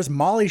stars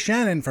Molly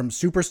Shannon from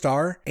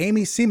Superstar,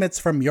 Amy Seimetz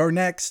from You're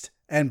Next,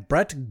 and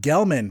Brett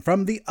Gelman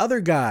from The Other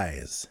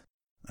Guys.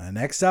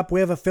 Next up,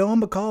 we have a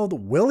film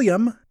called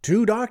William.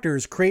 Two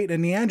doctors create a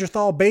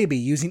Neanderthal baby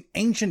using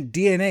ancient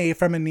DNA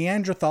from a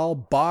Neanderthal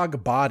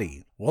bog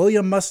body.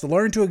 William must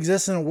learn to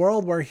exist in a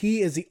world where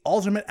he is the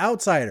ultimate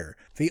outsider,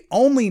 the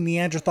only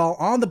Neanderthal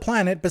on the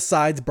planet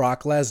besides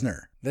Brock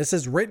Lesnar. This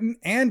is written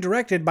and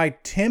directed by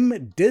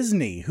Tim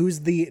Disney, who's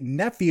the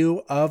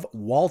nephew of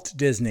Walt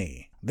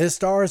Disney. This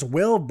stars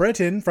Will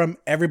Britton from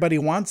Everybody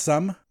Wants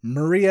Some,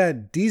 Maria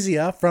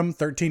Dizia from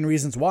 13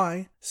 Reasons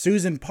Why,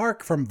 Susan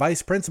Park from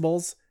Vice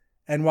Principals,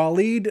 and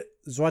Walid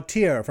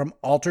Zouatir from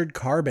Altered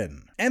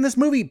Carbon. And this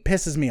movie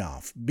pisses me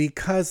off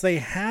because they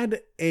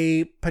had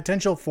a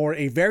potential for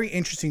a very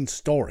interesting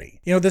story.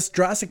 You know, this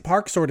Jurassic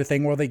Park sort of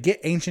thing where they get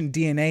ancient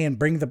DNA and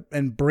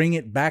bring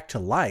it back to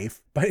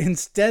life, but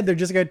instead they're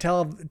just going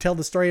to tell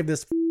the story of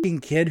this fucking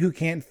kid who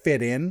can't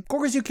fit in. Of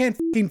course you can't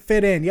fucking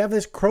fit in. You have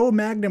this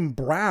Cro-Magnon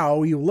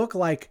brow. You look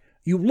like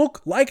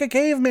a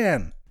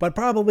caveman. But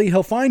probably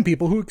he'll find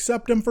people who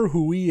accept him for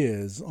who he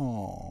is.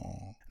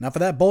 Aww. Enough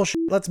of that bullshit.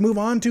 Let's move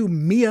on to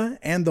Mia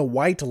and the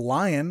White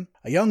Lion.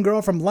 A young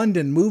girl from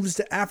London moves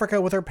to Africa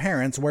with her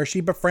parents where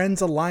she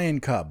befriends a lion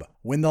cub.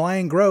 When the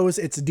lion grows,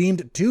 it's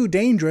deemed too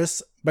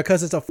dangerous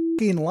because it's a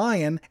fucking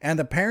lion and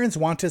the parents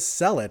want to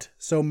sell it.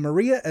 So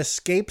Maria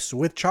escapes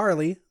with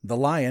Charlie, the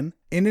lion,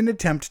 in an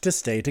attempt to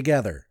stay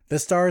together.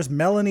 This stars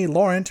Melanie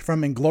Laurent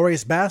from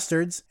Inglourious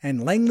Bastards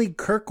and Langley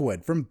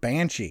Kirkwood from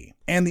Banshee.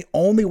 And the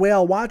only way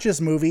I'll watch this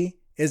movie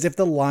is if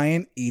the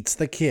lion eats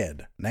the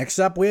kid. Next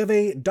up, we have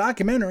a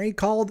documentary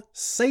called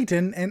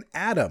Satan and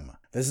Adam.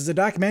 This is a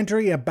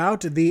documentary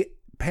about the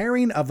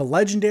pairing of a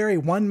legendary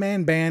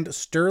one-man band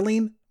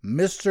Sterling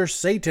Mr.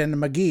 Satan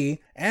McGee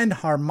and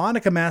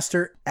harmonica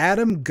master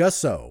Adam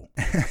Gusso.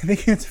 I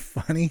think it's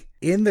funny.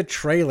 In the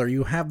trailer,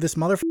 you have this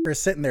motherfucker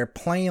sitting there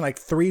playing like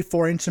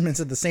 3-4 instruments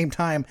at the same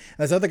time.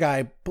 And this other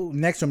guy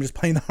next to him just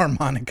playing the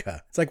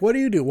harmonica. It's like, what do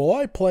you do? Well,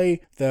 I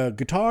play the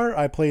guitar,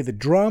 I play the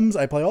drums,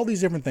 I play all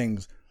these different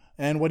things.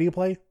 And what do you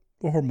play?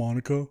 The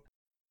harmonica.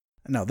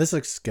 No, this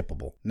looks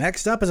skippable.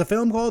 Next up is a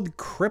film called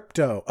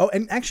Crypto. Oh,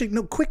 and actually,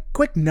 no,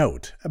 quick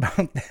note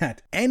about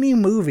that. Any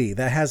movie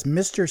that has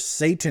Mr.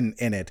 Satan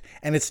in it,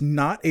 and it's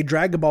not a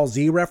Dragon Ball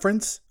Z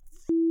reference,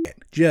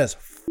 it. Just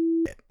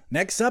it.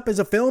 Next up is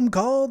a film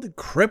called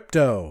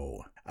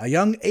Crypto. A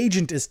young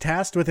agent is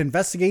tasked with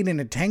investigating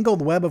a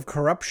tangled web of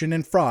corruption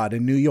and fraud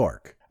in New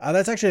York.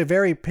 That's actually a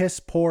very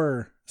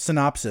piss-poor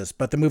synopsis,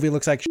 but the movie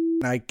looks like shit,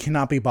 and I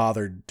cannot be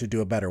bothered to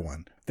do a better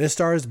one. This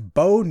stars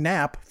Bo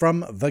Knapp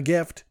from The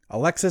Gift,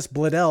 Alexis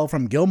Bledel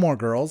from Gilmore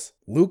Girls,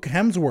 Luke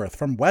Hemsworth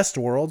from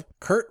Westworld,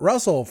 Kurt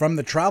Russell from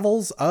The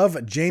Travels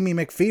of Jamie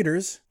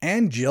McPheeters,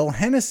 and Jill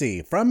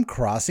Hennessy from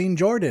Crossing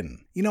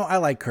Jordan. You know, I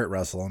like Kurt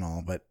Russell and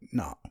all, but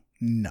no.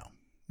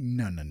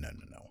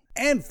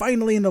 And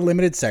finally, in the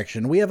limited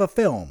section, we have a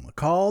film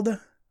called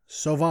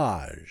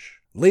Sauvage.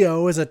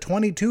 Leo is a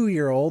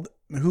 22-year-old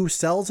who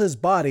sells his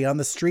body on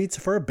the streets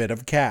for a bit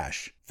of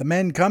cash. The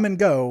men come and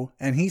go,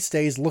 and he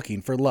stays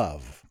looking for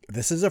love.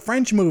 This is a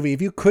French movie,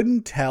 if you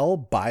couldn't tell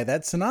by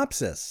that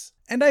synopsis.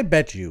 And I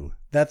bet you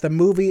that the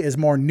movie is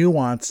more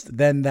nuanced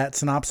than that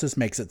synopsis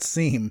makes it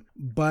seem,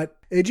 but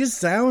it just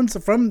sounds,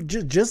 from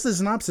just the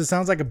synopsis,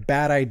 sounds like a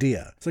bad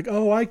idea. It's like,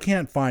 oh, I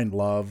can't find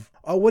love.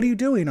 Oh, what are you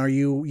doing? Are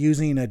you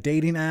using a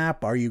dating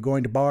app? Are you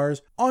going to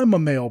bars? I'm a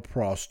male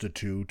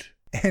prostitute.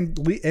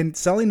 And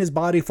selling his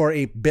body for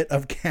a bit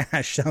of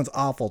cash sounds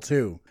awful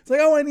too. It's like,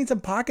 oh, I need some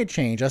pocket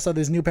change. I saw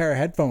this new pair of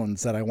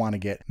headphones that I want to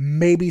get.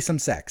 Maybe some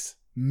sex.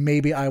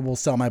 Maybe I will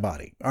sell my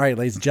body. All right,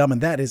 ladies and gentlemen,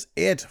 that is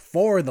it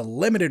for the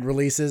limited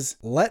releases.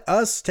 Let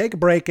us take a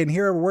break and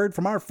hear a word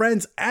from our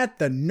friends at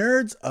the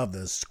Nerds of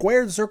the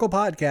Squared Circle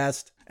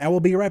podcast. And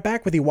we'll be right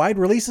back with the wide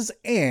releases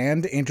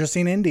and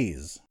interesting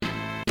indies.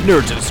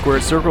 Nerds of the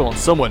Squared Circle on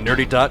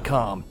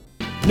SomewhatNerdy.com.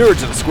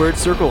 Nerds of the Squared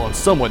Circle on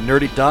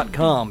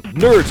SomewhatNerdy.com.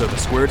 Nerds of the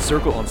Squared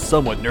Circle on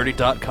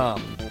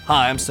SomewhatNerdy.com.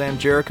 Hi, I'm Sam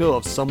Jericho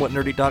of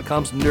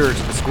SomewhatNerdy.com's Nerds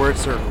of the Squared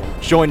Circle.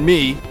 Join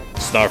me,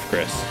 Snarf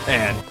Chris,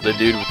 and the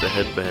dude with the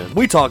headband.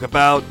 we talk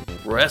about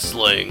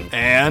Wrestling.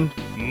 and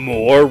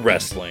More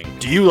wrestling.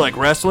 do you like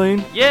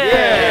wrestling?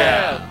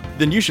 Yeah!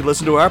 Then you should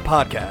listen to our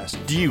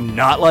podcast. Do you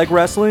not like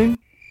wrestling?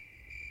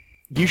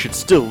 You should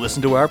still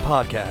listen to our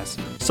podcast.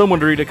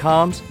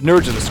 SomewhatNerdy.com's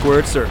Nerds of the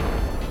Squared Circle.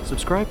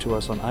 Subscribe to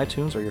us on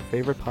iTunes or your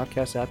favorite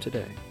podcast app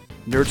today.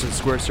 Nerds of the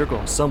Squared Circle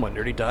on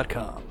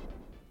SomewhatNerdy.com.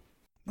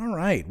 All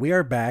right, we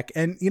are back.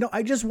 And,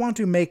 I just want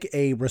to make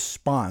a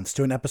response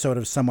to an episode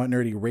of Somewhat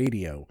Nerdy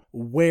Radio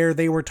where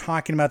they were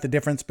talking about the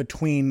difference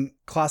between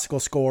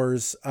classical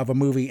scores of a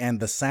movie and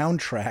the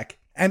soundtrack.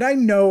 And I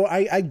know,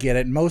 I get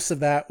it. Most of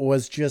that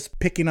was just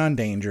picking on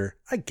Danger.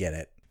 I get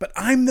it. But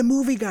I'm the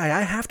movie guy.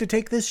 I have to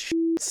take this shit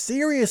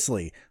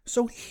seriously.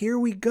 So here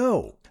we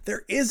go.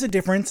 There is a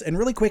difference, and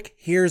really quick,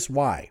 here's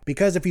why.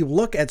 Because if you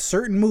look at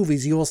certain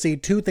movies, you will see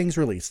two things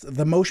released.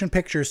 The motion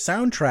picture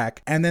soundtrack,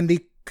 and then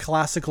the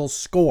classical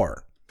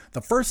score. The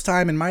first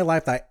time in my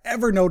life that I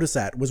ever noticed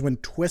that was when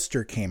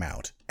Twister came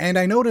out. And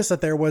I noticed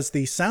that there was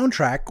the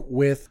soundtrack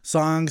with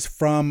songs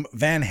from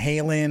Van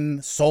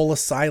Halen, Soul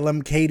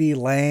Asylum, K.D.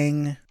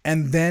 Lang,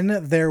 and then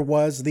there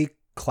was the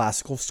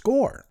classical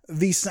score.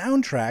 The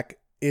soundtrack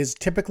is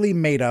typically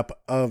made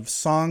up of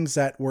songs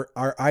that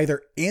are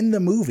either in the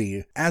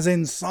movie, as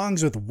in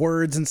songs with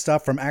words and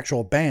stuff from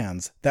actual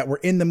bands that were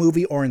in the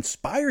movie or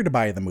inspired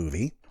by the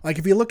movie. Like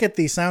if you look at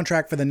the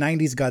soundtrack for the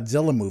 90s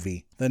Godzilla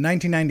movie, the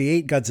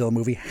 1998 Godzilla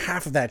movie,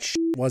 half of that shit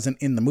wasn't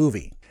in the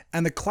movie.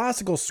 And the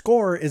classical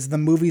score is the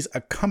movie's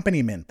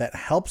accompaniment that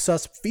helps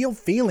us feel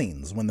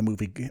feelings when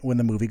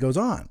the movie goes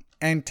on.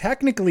 And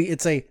technically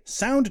it's a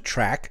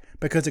soundtrack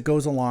because it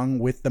goes along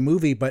with the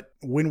movie, but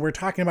when we're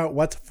talking about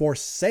what's for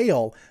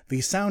sale, the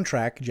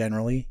soundtrack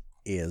generally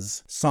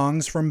is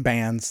songs from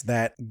bands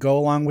that go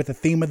along with the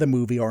theme of the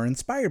movie or are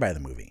inspired by the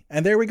movie.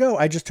 And there we go.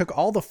 I just took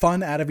all the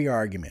fun out of your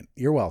argument.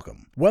 You're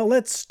welcome. Well,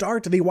 let's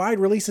start the wide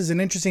releases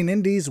and interesting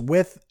indies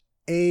with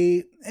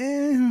a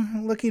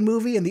looking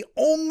movie, and the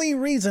only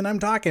reason I'm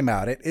talking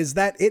about it is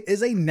that it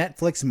is a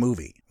Netflix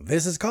movie.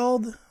 This is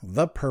called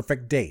The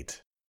Perfect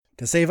Date.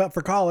 To save up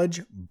for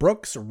college,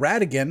 Brooks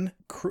Radigan...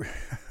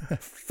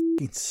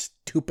 Fucking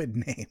stupid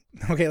name.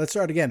 Okay, let's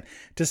start again.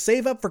 To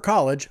save up for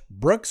college,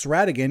 Brooks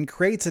Radigan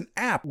creates an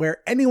app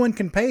where anyone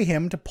can pay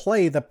him to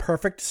play the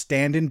perfect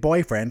stand-in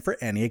boyfriend for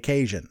any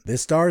occasion.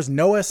 This stars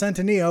Noah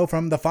Centineo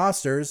from The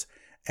Fosters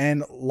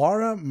and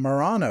Laura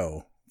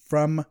Marano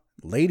from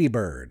Lady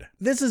Bird.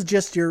 This is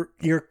just your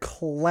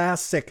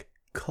classic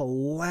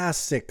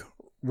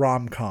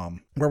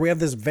rom-com where we have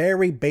this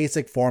very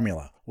basic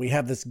formula. We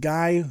have this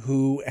guy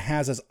who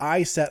has his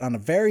eyes set on a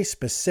very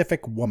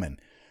specific woman.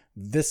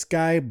 This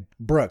guy,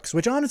 Brooks,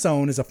 which on its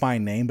own is a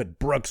fine name, but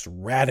Brooks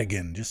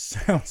Radigan just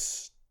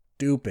sounds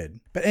stupid.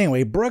 But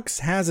anyway, Brooks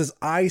has his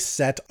eyes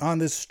set on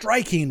this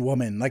striking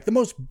woman, like the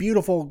most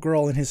beautiful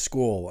girl in his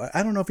school.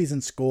 I don't know if he's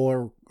in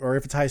school or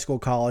if it's high school,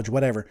 college,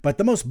 whatever, but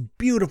the most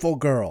beautiful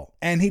girl.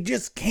 And he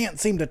just can't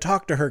seem to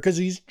talk to her because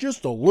he's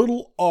just a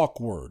little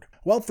awkward.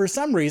 Well, for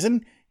some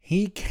reason,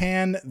 he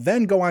can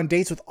then go on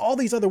dates with all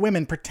these other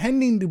women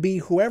pretending to be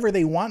whoever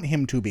they want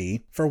him to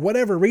be. For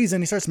whatever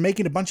reason, he starts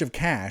making a bunch of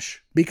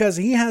cash because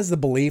he has the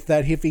belief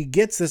that if he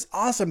gets this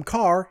awesome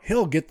car,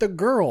 he'll get the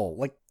girl.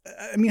 Like,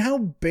 I mean, how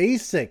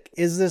basic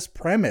is this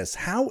premise?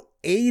 How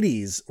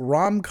 80s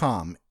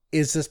rom-com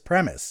is this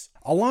premise.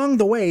 Along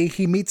the way,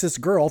 he meets this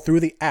girl through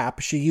the app.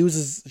 She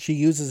uses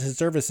his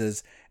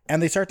services,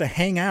 and they start to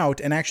hang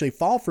out and actually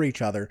fall for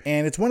each other.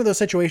 And it's one of those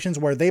situations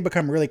where they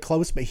become really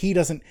close, but he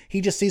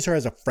just sees her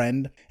as a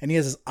friend, and he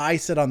has his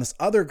eyes set on this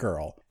other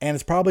girl. And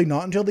it's probably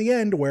not until the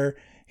end where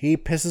he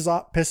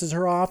pisses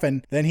her off,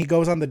 and then he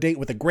goes on the date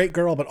with a great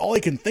girl, but all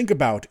he can think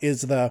about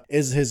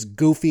is his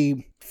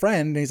goofy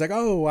friend. And he's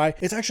like,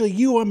 it's actually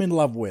you I'm in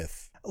love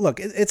with.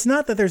 Look, it's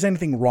not that there's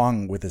anything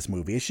wrong with this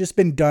movie. It's just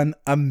been done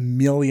a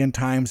million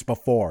times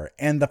before.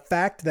 And the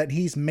fact that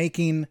he's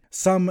making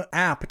some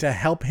app to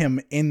help him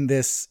in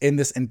this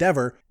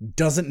endeavor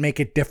doesn't make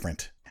it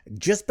different.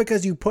 Just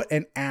because you put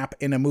an app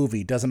in a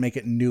movie doesn't make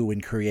it new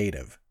and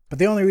creative. But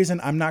the only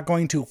reason I'm not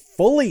going to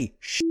fully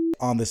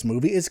on this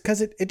movie is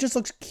because it just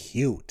looks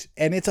cute.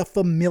 And it's a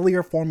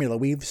familiar formula.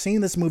 We've seen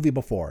this movie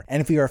before.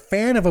 And if you're a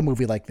fan of a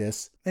movie like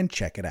this, then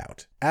check it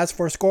out. As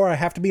for score, I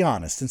have to be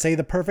honest and say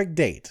The Perfect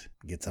Date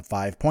gets a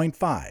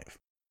 5.5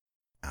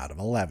 out of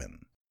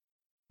 11.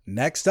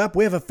 Next up,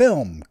 we have a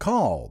film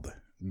called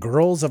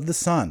Girls of the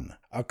Sun.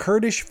 A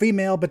Kurdish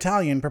female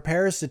battalion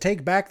prepares to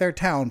take back their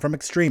town from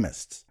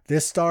extremists.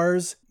 This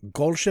stars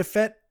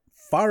Golshifteh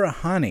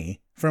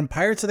Farahani from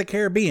Pirates of the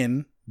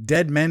Caribbean,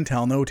 Dead Men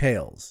Tell No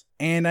Tales.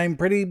 And I'm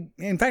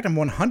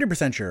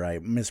 100% sure I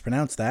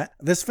mispronounced that.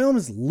 This film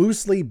is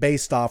loosely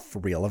based off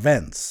real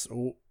events,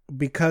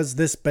 because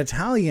this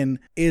battalion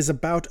is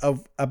about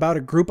a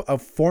group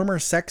of former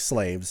sex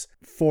slaves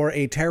for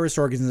a terrorist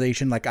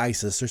organization like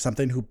ISIS or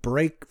something who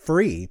break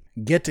free,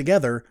 get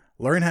together,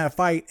 learn how to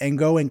fight, and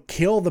go and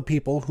kill the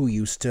people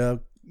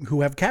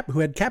who had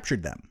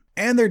captured them.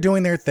 And they're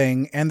doing their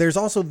thing, and there's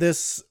also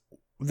this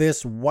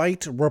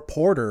white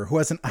reporter who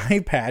has an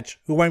eye patch,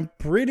 who I'm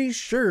pretty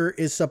sure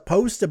is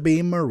supposed to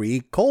be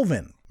Marie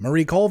Colvin.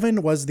 Marie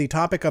Colvin was the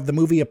topic of the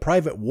movie A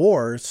Private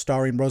War,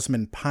 starring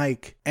Rosamund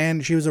Pike,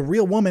 and she was a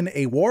real woman,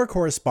 a war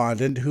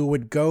correspondent who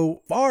would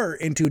go far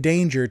into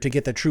danger to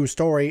get the true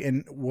story,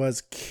 and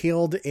was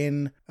killed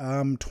in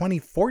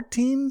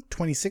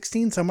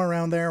 2016, somewhere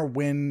around there,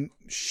 when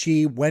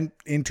she went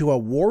into a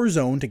war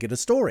zone to get a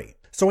story.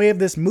 So we have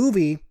this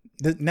movie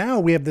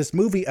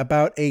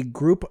about a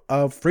group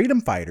of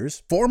freedom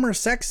fighters, former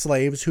sex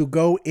slaves, who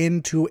go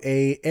into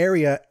a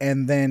area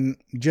and then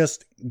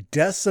just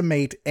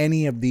decimate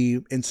any of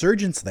the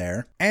insurgents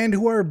there, and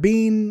who are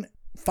being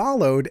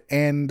followed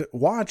and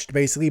watched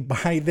basically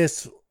by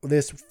this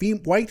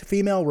white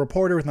female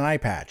reporter with an eye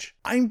patch.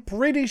 I'm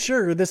pretty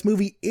sure this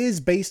movie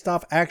is based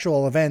off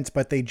actual events,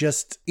 but they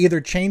just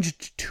either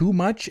changed too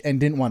much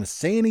and didn't want to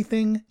say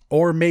anything,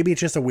 or maybe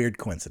it's just a weird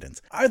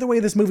coincidence. Either way,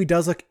 this movie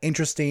does look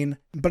interesting,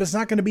 but it's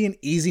not going to be an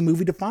easy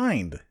movie to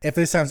find. If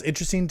this sounds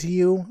interesting to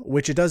you,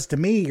 which it does to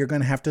me, you're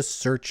going to have to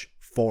search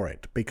for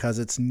it, because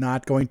it's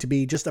not going to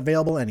be just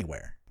available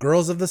anywhere.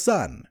 Girls of the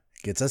Sun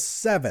gets a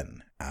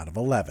 7 out of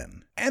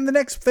 11. And the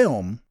next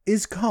film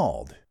is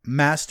called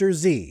Master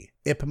Z,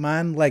 Ip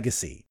Man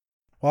Legacy.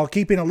 While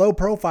keeping a low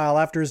profile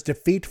after his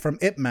defeat from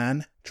Ip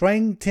Man,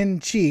 Chuang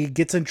Tin-chi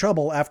gets in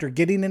trouble after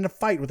getting in a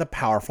fight with a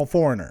powerful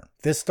foreigner.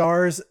 This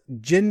stars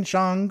Jin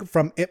Chang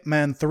from Ip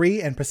Man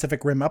 3 and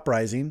Pacific Rim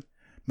Uprising,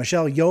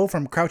 Michelle Yeoh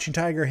from Crouching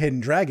Tiger,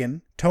 Hidden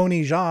Dragon,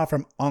 Tony Jaa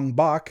from Ong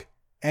Bak,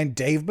 and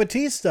Dave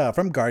Bautista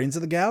from Guardians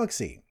of the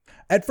Galaxy.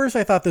 At first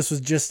I thought this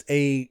was just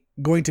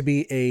going to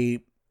be a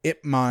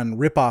Ip Man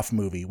ripoff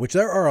movie, which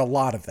there are a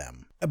lot of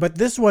them. But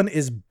this one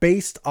is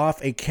based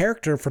off a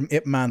character from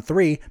Ip Man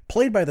 3,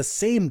 played by the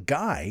same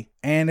guy,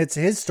 and it's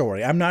his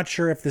story. I'm not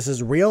sure if this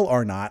is real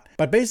or not,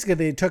 but basically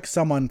they took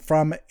someone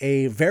from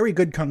a very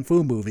good kung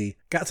fu movie,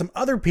 got some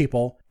other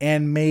people,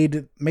 and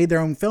made their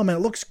own film, and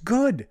it looks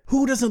good.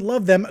 Who doesn't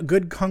love them a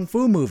good kung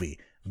fu movie?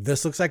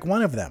 This looks like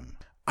one of them.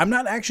 I'm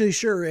not actually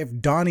sure if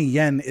Donnie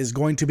Yen is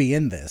going to be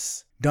in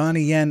this.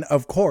 Donnie Yen,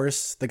 of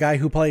course, the guy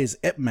who plays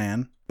Ip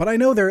Man, but I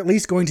know they're at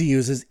least going to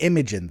use his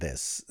image in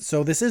this.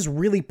 So this is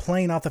really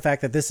playing off the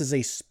fact that this is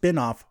a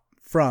spin-off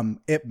from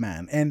Ip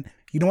Man. And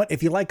you know what?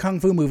 If you like kung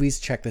fu movies,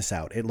 check this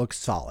out. It looks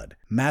solid.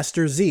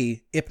 Master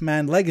Z, Ip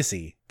Man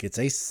Legacy gets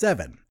a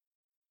 7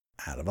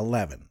 out of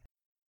 11.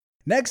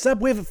 Next up,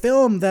 we have a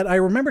film that I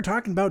remember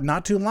talking about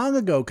not too long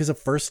ago because a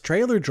first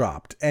trailer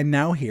dropped, and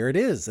now here it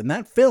is. And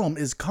that film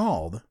is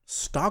called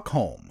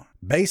Stockholm.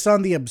 Based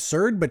on the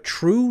absurd but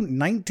true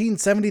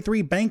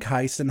 1973 bank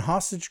heist and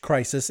hostage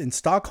crisis in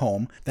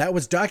Stockholm that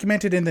was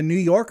documented in The New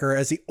Yorker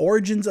as the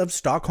origins of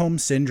Stockholm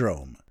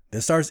Syndrome.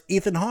 This stars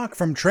Ethan Hawke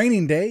from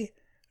Training Day,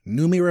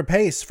 Noomi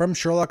Rapace from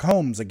Sherlock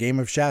Holmes, A Game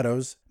of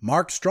Shadows,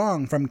 Mark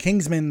Strong from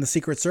Kingsman: The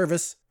Secret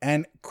Service,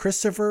 and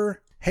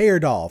Christopher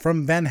Heyerdahl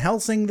from Van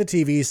Helsing, the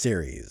TV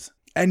series.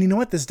 And you know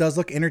what? This does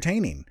look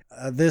entertaining.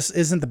 This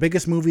isn't the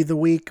biggest movie of the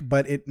week,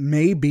 but it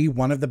may be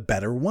one of the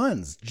better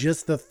ones.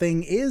 Just the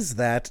thing is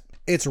that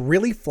it's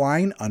really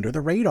flying under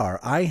the radar.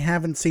 I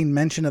haven't seen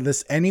mention of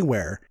this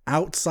anywhere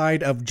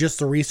outside of just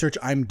the research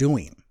I'm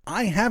doing.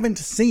 I haven't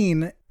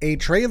seen a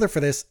trailer for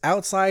this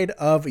outside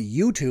of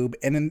YouTube,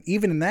 and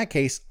even in that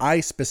case, I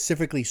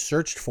specifically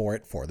searched for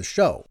it for the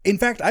show. In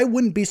fact, I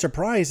wouldn't be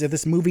surprised if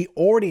this movie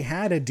already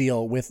had a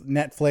deal with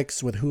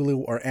Netflix, with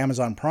Hulu, or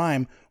Amazon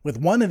Prime, with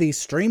one of these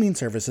streaming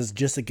services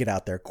just to get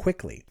out there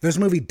quickly. This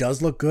movie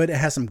does look good. It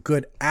has some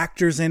good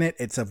actors in it.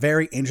 It's a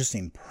very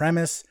interesting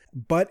premise,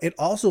 but it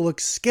also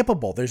looks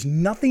skippable. There's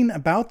nothing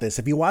about this.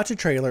 If you watch a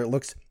trailer, it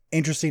looks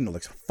interesting, it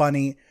looks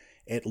funny,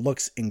 it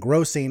looks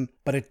engrossing,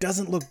 but it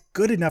doesn't look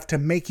good enough to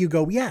make you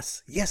go,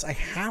 yes, I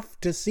have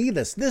to see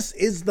this. This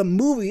is the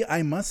movie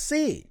I must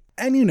see.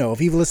 And you know, if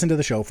you've listened to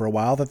the show for a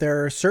while, that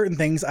there are certain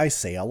things I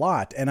say a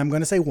lot, and I'm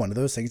going to say one of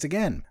those things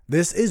again.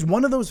 This is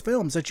one of those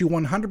films that you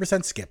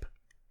 100% skip.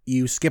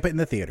 You skip it in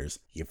the theaters.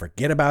 You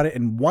forget about it,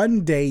 and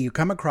one day you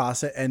come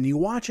across it, and you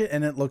watch it,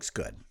 and it looks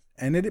good.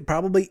 And it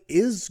probably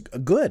is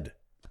good.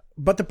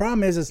 But the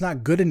problem is, it's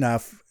not good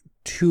enough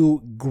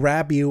to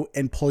grab you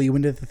and pull you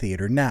into the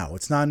theater now.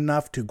 It's not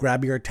enough to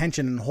grab your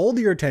attention and hold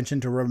your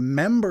attention to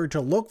remember to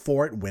look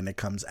for it when it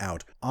comes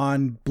out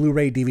on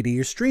Blu-ray, DVD,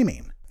 or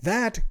streaming.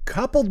 That,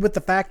 coupled with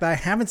the fact that I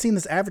haven't seen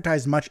this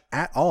advertised much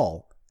at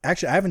all.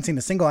 Actually, I haven't seen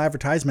a single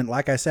advertisement,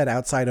 like I said,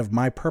 outside of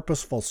my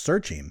purposeful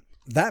searching.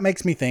 That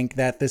makes me think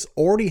that this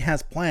already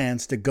has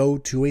plans to go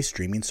to a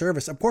streaming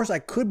service. Of course, I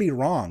could be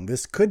wrong.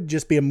 This could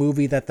just be a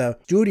movie that the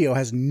studio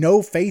has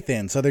no faith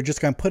in, so they're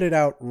just going to put it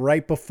out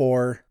right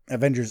before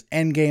Avengers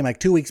Endgame, like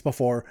 2 weeks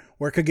before,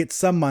 where it could get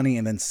some money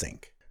and then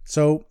sink.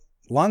 So,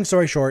 long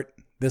story short,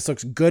 this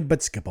looks good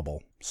but skippable.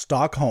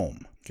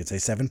 Stockholm gets a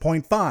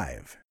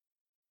 7.5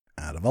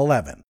 out of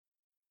 11.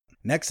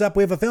 Next up,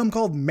 we have a film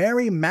called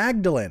Mary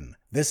Magdalene.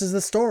 This is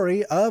the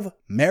story of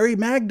Mary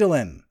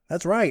Magdalene.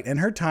 That's right, and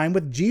her time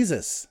with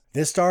Jesus.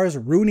 This stars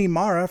Rooney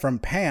Mara from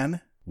Pan,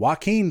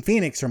 Joaquin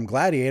Phoenix from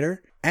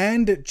Gladiator,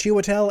 and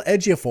Chiwetel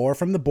Ejiofor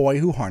from The Boy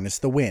Who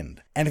Harnessed the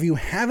Wind. And if you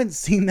haven't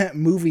seen that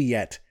movie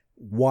yet,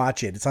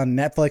 watch it. It's on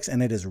Netflix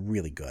and it is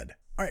really good.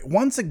 All right,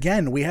 once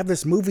again, we have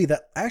this movie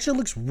that actually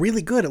looks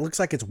really good. It looks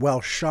like it's well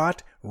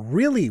shot,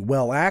 really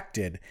well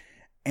acted,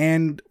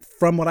 and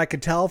from what I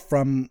could tell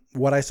from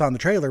what I saw in the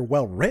trailer,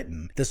 well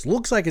written. This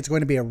looks like it's going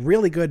to be a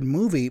really good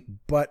movie,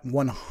 but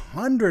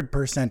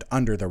 100%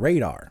 under the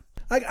radar.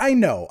 I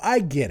know, I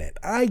get it.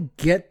 I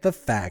get the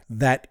fact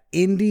that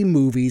indie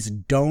movies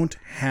don't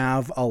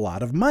have a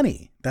lot of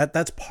money.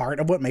 That's part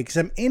of what makes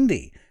them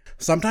indie.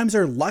 Sometimes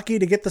they're lucky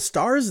to get the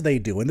stars they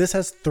do, and this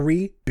has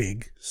 3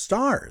 big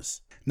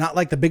stars. Not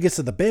like the biggest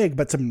of the big,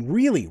 but some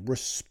really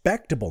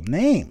respectable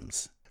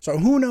names. So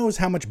who knows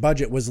how much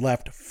budget was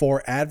left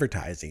for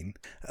advertising.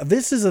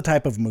 This is a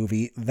type of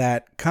movie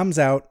that comes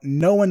out,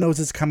 no one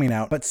knows it's coming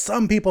out, but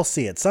some people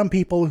see it. Some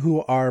people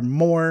who are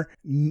more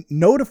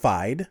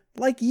notified,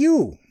 like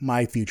you,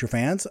 my future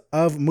fans,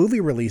 of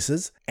movie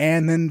releases,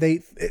 and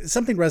then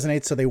something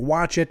resonates, so they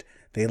watch it,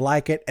 they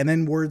like it, and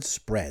then word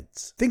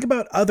spreads. Think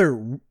about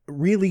other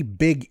really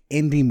big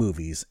indie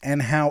movies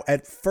and how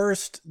at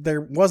first there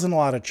wasn't a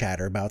lot of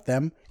chatter about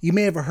them. You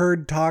may have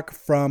heard talk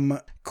from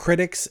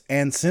critics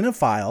and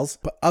cinephiles,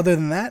 but other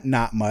than that,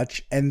 not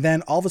much. And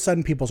then all of a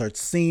sudden people start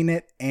seeing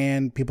it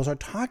and people start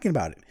talking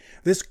about it.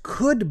 This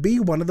could be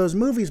one of those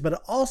movies, but it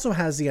also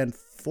has the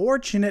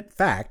unfortunate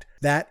fact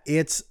that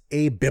it's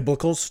a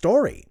biblical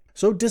story.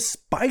 So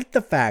despite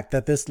the fact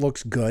that this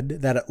looks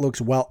good, that it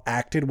looks well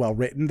acted, well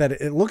written, that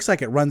it looks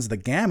like it runs the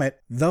gamut,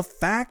 the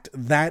fact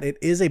that it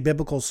is a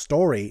biblical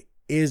story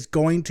is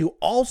going to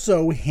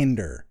also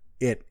hinder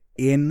it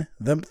in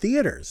the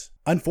theaters.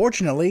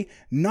 Unfortunately,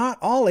 not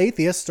all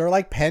atheists are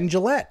like Penn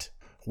Jillette.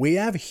 We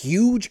have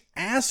huge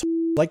ass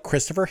like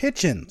Christopher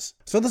Hitchens.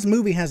 So this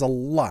movie has a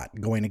lot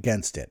going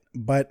against it,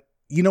 but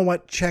you know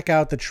what? Check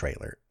out the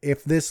trailer.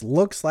 If this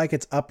looks like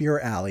it's up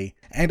your alley,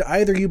 and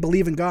either you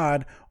believe in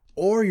God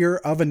or you're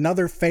of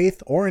another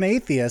faith or an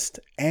atheist,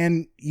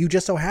 and you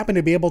just so happen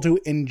to be able to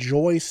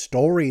enjoy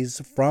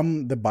stories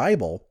from the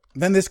Bible,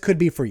 then this could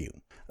be for you.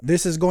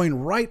 This is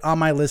going right on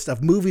my list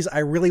of movies I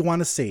really want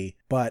to see,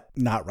 but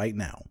not right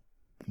now.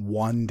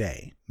 One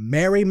day.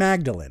 Mary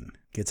Magdalene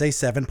gets a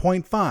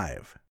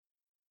 7.5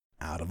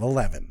 out of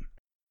 11.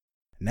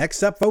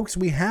 Next up, folks,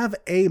 we have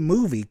a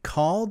movie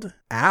called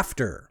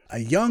After. A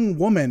young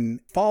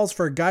woman falls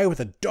for a guy with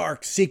a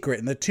dark secret,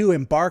 and the two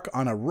embark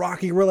on a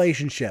rocky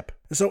relationship.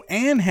 So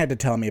Anne had to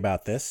tell me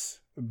about this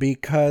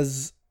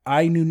because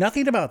I knew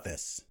nothing about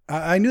this.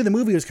 I knew the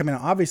movie was coming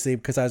out, obviously,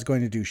 because I was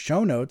going to do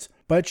show notes,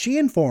 but she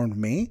informed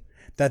me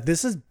that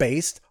this is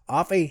based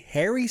off a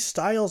Harry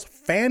Styles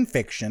fan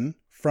fiction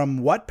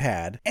from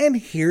Wattpad. And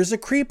here's a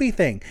creepy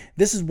thing.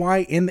 This is why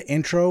in the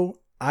intro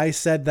I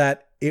said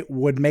that it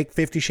would make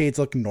 50 Shades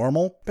look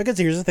normal, because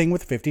here's the thing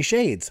with 50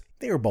 Shades.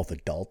 They were both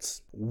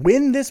adults.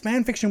 When this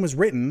fanfiction was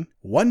written,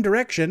 One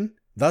Direction,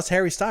 thus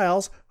Harry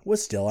Styles,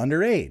 was still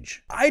underage.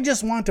 I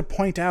just want to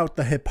point out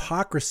the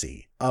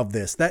hypocrisy of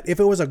this, that if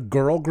it was a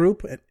girl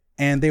group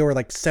and they were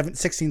like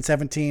 16,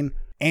 17,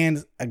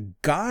 and a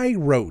guy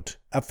wrote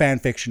a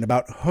fanfiction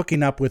about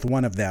hooking up with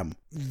one of them,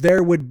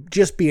 there would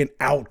just be an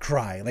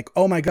outcry, like,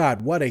 oh my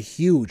God, what a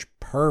huge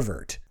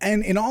pervert.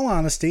 And in all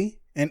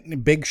honesty,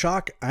 And big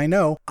shock, I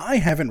know, I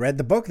haven't read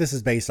the book this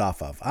is based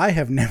off of. I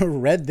have never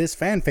read this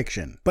fan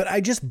fiction. But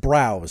I just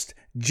browsed,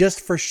 just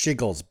for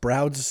shiggles,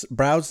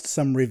 browsed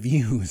some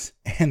reviews,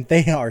 and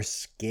they are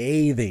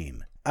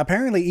scathing.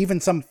 Apparently, even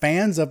some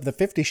fans of the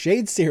 50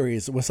 Shades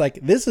series was like,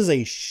 this is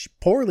a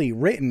poorly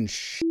written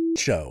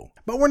show.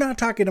 But we're not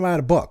talking about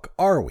a book,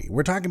 are we?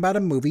 We're talking about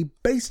a movie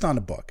based on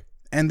a book.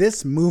 And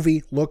this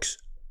movie looks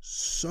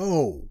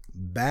so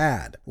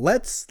bad.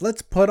 Let's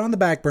put on the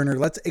back burner.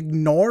 Let's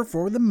ignore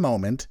for the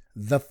moment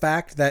the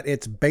fact that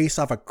it's based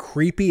off a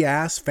creepy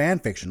ass fan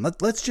fiction.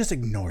 Let's just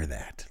ignore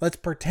that. Let's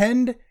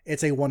pretend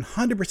it's a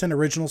 100%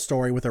 original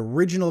story with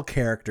original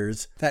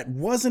characters that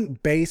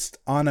wasn't based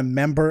on a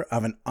member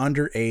of an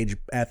underage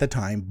at the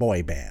time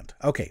boy band.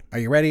 Okay, are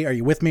you ready? Are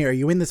you with me? Are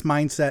you in this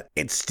mindset?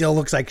 It still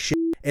looks like shit.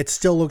 It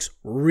still looks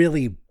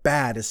really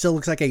bad. It still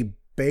looks like a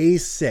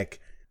basic,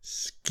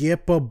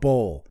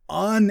 skippable,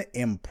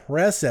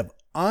 unimpressive,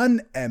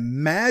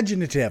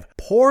 unimaginative,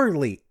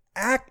 poorly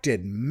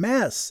acted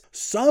mess.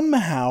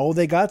 Somehow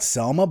they got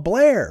Selma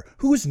Blair,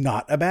 who's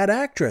not a bad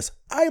actress.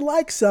 I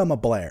like Selma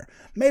Blair.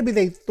 Maybe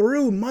they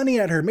threw money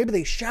at her. Maybe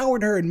they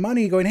showered her in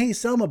money going, hey,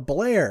 Selma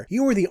Blair,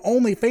 you were the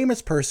only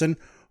famous person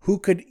who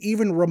could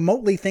even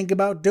remotely think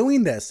about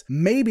doing this.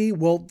 Maybe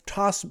we'll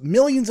toss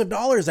millions of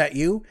dollars at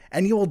you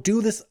and you will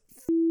do this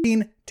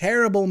f***ing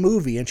terrible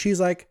movie. And she's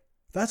like,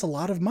 that's a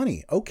lot of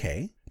money.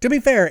 Okay. To be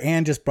fair,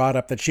 Anne just brought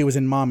up that she was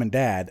in Mom and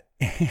Dad,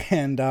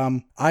 and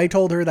I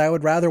told her that I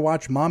would rather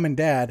watch Mom and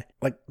Dad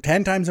like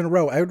 10 times in a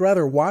row. I would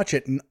rather watch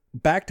it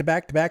back to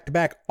back to back to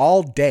back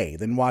all day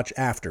than watch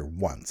After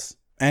once.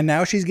 And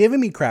now she's giving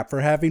me crap for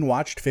having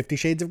watched 50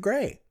 Shades of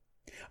Grey.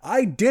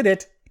 I did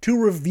it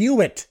to review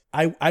it.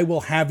 I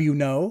will have you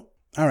know.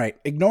 All right,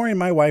 ignoring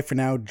my wife for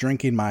now,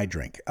 drinking my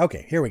drink.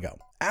 Okay, here we go.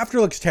 After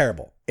looks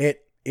terrible.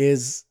 It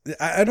is,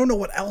 I don't know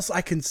what else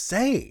I can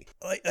say.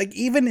 Like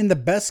even in the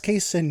best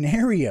case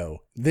scenario,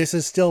 this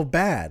is still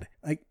bad.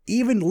 Like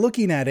even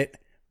looking at it,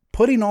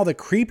 putting all the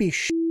creepy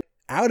shit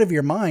out of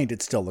your mind,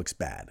 it still looks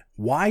bad.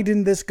 Why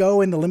didn't this go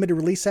in the limited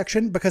release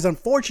section? Because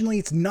unfortunately,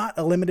 it's not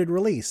a limited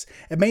release.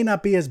 It may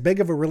not be as big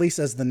of a release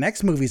as the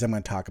next movies I'm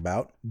going to talk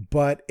about,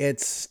 but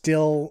it's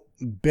still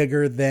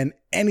bigger than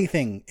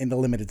anything in the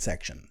limited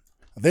section.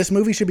 This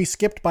movie should be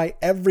skipped by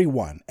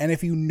everyone. And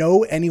if you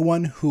know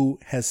anyone who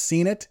has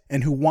seen it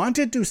and who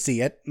wanted to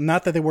see it,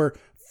 not that they were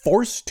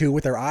forced to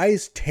with their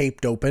eyes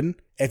taped open,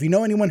 if you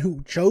know anyone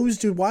who chose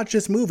to watch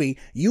this movie,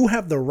 you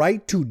have the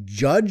right to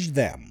judge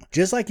them.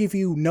 Just like if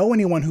you know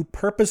anyone who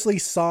purposely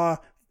saw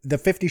the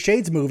 50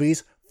 Shades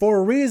movies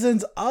for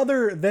reasons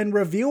other than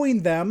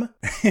reviewing them,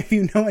 if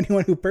you know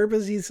anyone who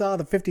purposely saw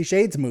the 50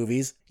 Shades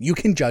movies, you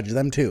can judge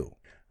them too.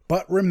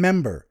 But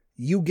remember,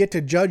 you get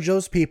to judge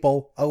those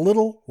people a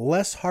little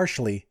less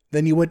harshly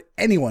than you would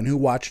anyone who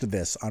watched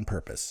this on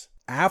purpose.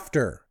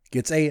 After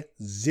gets a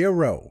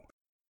 0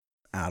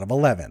 out of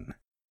 11.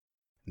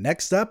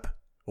 Next up,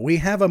 we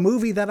have a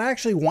movie that I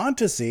actually want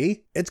to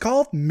see. It's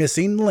called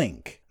Missing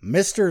Link.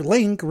 Mr.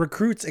 Link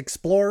recruits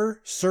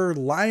explorer Sir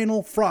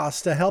Lionel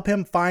Frost to help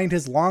him find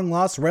his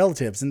long-lost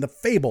relatives in the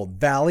fabled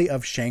Valley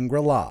of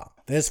Shangri-La.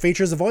 This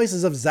features the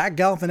voices of Zach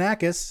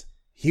Galifianakis,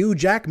 Hugh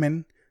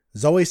Jackman,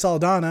 Zoe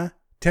Saldana,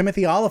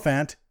 Timothy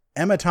Olyphant,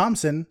 Emma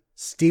Thompson,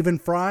 Stephen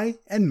Fry,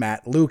 and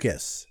Matt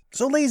Lucas.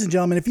 So ladies and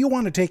gentlemen, if you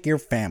want to take your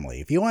family,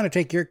 if you want to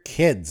take your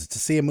kids to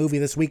see a movie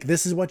this week,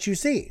 this is what you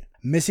see.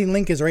 Missing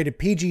Link is rated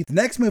PG. The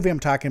next movie I'm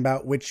talking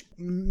about, which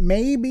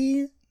may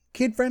be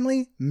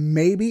kid-friendly,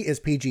 maybe is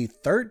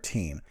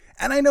PG-13.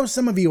 And I know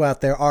some of you out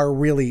there are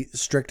really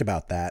strict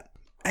about that.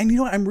 And you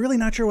know what? I'm really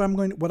not sure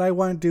what I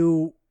want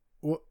to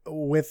do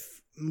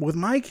with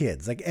my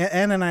kids. Like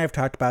Anne and I have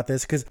talked about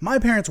this because my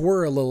parents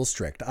were a little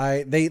strict.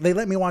 They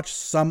let me watch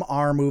some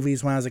R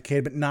movies when I was a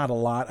kid, but not a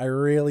lot. I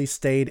really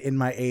stayed in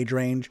my age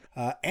range.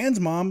 Anne's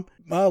mom,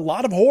 a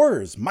lot of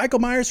horrors. Michael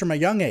Myers from a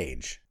young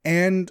age.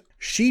 And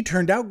she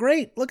turned out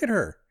great. Look at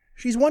her.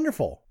 She's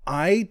wonderful.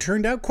 I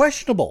turned out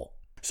questionable.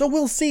 So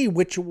we'll see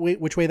which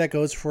way that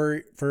goes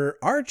for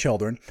our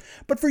children.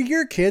 But for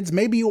your kids,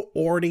 maybe you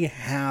already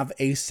have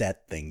a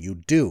set thing you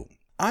do.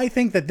 I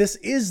think that this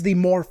is the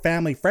more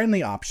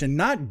family-friendly option,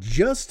 not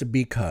just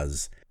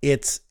because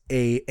it's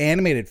a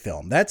animated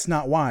film. That's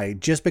not why.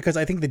 Just because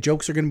I think the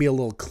jokes are going to be a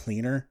little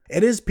cleaner.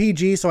 It is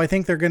PG, so I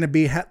think they're going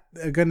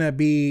to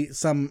be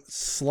some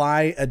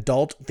sly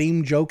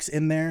adult-themed jokes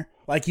in there,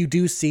 like you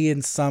do see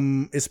in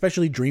some,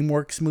 especially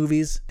DreamWorks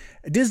movies.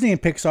 Disney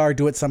and Pixar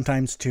do it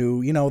sometimes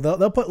too. You know,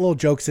 they'll put little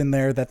jokes in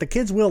there that the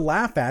kids will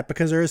laugh at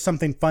because there is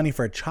something funny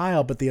for a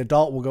child, but the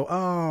adult will go,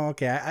 oh,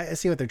 okay, I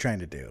see what they're trying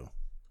to do.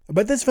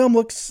 But this film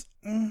looks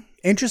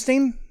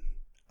interesting.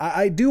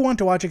 I do want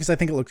to watch it because I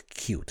think it looks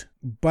cute.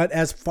 But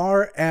as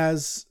far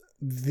as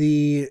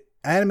the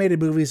animated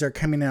movies are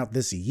coming out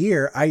this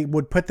year, I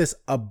would put this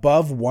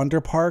above Wonder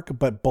Park,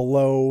 but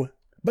below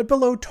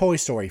Toy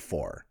Story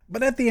 4.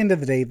 But at the end of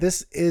the day,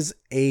 this is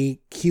a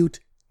cute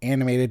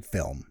animated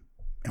film.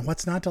 And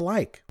what's not to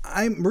like?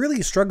 I'm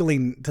really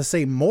struggling to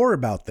say more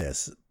about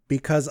this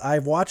because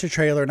I've watched a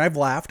trailer and I've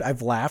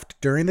laughed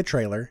during the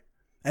trailer.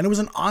 And it was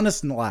an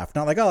honest laugh,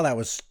 not like, oh, that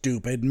was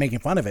stupid, making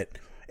fun of it.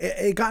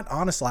 It got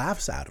honest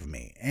laughs out of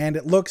me. And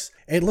it looks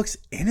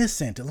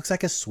innocent. It looks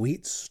like a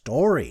sweet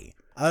story.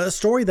 A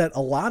story that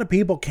a lot of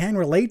people can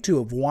relate to,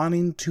 of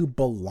wanting to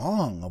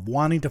belong, of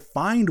wanting to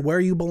find where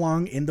you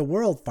belong in the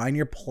world, find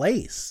your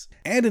place.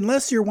 And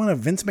unless you're one of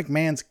Vince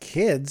McMahon's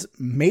kids,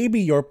 maybe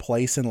your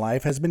place in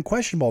life has been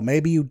questionable.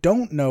 Maybe you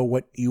don't know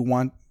what you've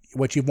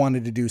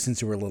wanted to do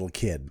since you were a little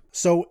kid.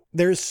 So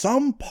there's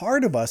some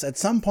part of us at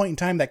some point in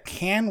time that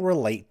can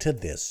relate to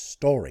this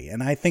story.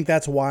 And I think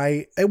that's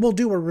why it will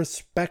do a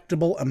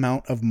respectable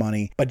amount of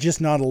money, but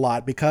just not a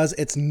lot, because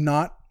it's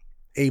not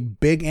a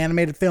big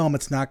animated film.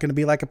 It's not going to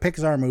be like a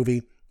Pixar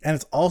movie. And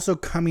it's also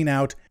coming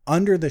out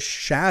under the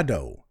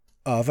shadow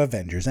of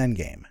Avengers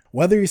Endgame.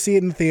 Whether you see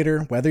it in the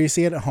theater, whether you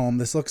see it at home,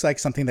 this looks like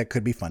something that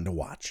could be fun to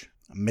watch.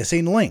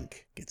 Missing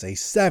Link gets a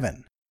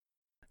 7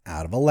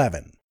 out of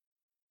 11.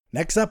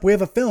 Next up, we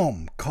have a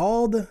film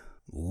called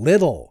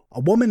Little. A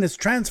woman is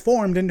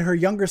transformed into her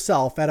younger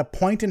self at a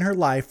point in her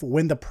life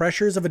when the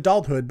pressures of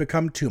adulthood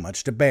become too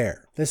much to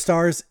bear. This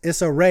stars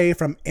Issa Rae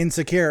from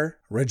Insecure,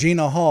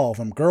 Regina Hall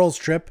from Girls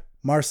Trip,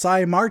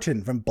 Marsai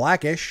Martin from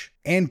Blackish,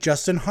 and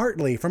Justin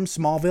Hartley from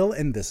Smallville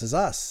and This Is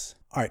Us.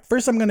 Alright,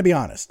 first I'm going to be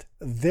honest.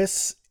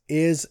 This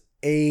is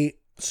a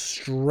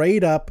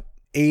straight up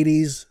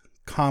 80s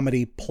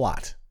comedy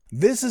plot.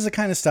 This is the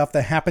kind of stuff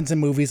that happens in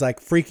movies like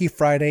Freaky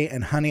Friday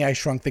and Honey, I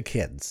Shrunk the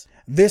Kids.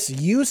 This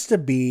used to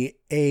be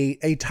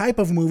a type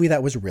of movie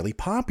that was really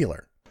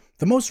popular.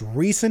 The most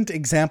recent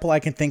example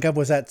I can think of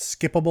was that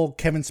skippable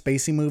Kevin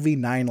Spacey movie,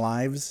 9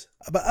 Lives.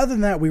 But other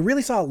than that, we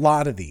really saw a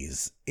lot of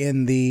these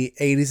in the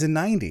 80s and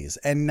 90s.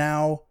 And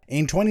now,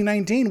 in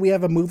 2019, we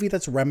have a movie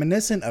that's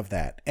reminiscent of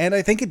that. And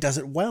I think it does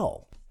it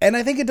well. And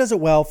I think it does it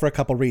well for a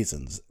couple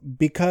reasons.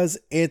 Because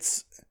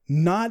it's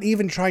not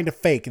even trying to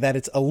fake that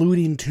it's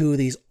alluding to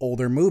these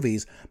older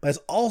movies, but it's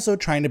also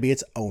trying to be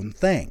its own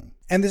thing.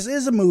 And this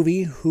is a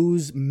movie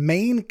whose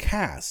main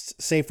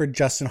cast, save for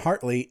Justin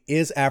Hartley,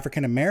 is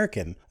African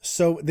American.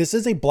 So this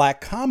is a black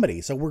comedy.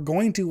 So we're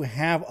going to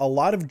have a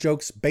lot of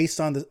jokes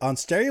based on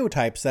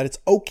stereotypes that it's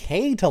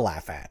okay to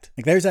laugh at.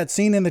 Like there's that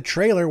scene in the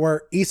trailer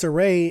where Issa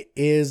Rae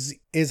is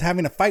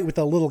having a fight with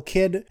a little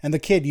kid, and the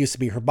kid used to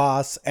be her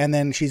boss, and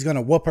then she's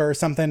gonna whoop her or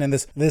something, and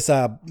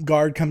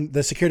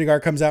the security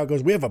guard comes out and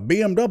goes, "We have a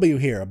BMW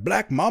here, a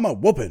black mama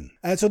whooping."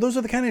 And so those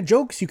are the kind of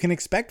jokes you can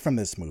expect from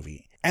this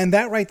movie. And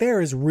that right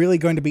there is really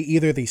going to be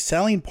either the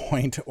selling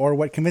point or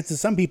what convinces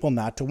some people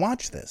not to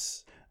watch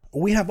this.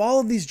 We have all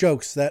of these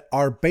jokes that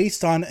are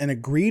based on an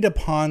agreed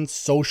upon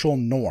social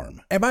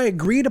norm. And by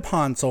agreed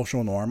upon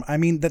social norm, I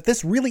mean that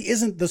this really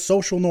isn't the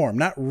social norm.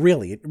 Not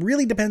really. It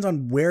really depends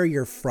on where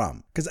you're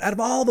from. Because out of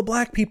all the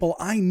black people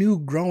I knew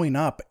growing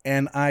up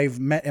and I've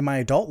met in my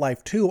adult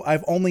life too,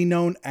 I've only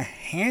known a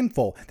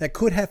handful that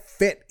could have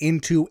fit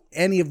into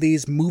any of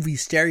these movie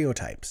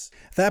stereotypes.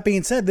 That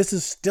being said, this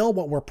is still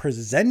what we're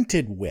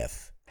presented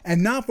with.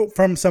 And not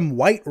from some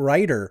white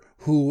writer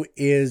who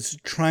is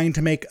trying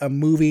to make a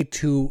movie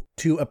to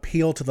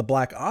appeal to the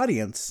black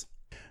audience.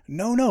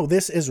 No,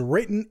 this is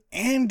written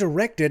and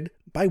directed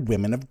by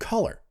women of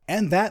color.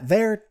 And that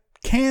there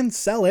can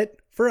sell it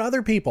for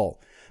other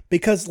people.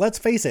 Because let's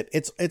face it,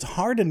 it's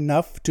hard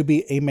enough to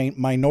be a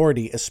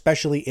minority,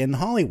 especially in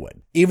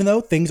Hollywood. Even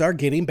though things are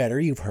getting better,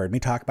 you've heard me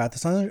talk about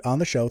this on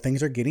the show,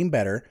 things are getting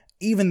better.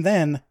 Even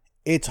then,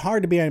 it's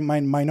hard to be a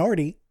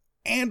minority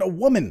and a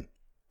woman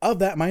of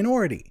that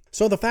minority.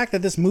 So the fact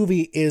that this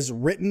movie is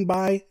written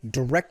by,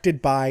 directed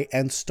by,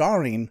 and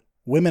starring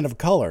women of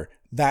color,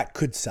 that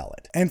could sell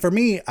it. And for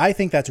me, I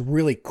think that's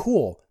really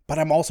cool, but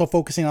I'm also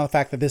focusing on the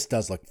fact that this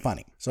does look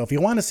funny. So if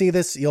you want to see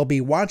this, you'll be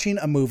watching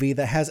a movie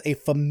that has a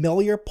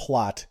familiar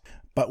plot,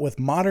 but with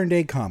modern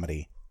day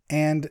comedy,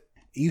 and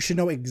you should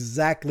know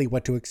exactly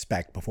what to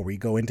expect before we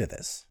go into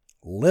this.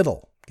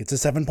 Little gets a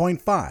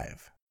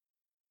 7.5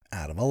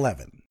 out of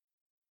 11.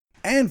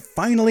 And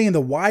finally, in the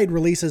wide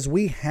releases,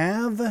 we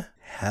have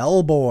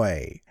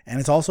Hellboy. And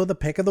it's also the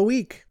pick of the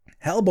week.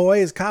 Hellboy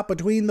is caught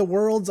between the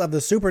worlds of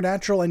the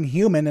supernatural and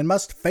human and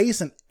must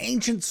face an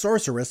ancient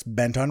sorceress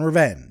bent on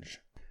revenge.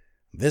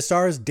 This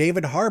stars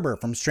David Harbour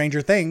from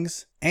Stranger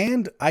Things.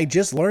 And I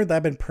just learned that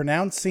I've been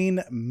pronouncing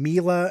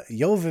Milla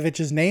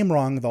Jovovich's name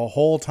wrong the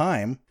whole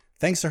time.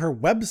 Thanks to her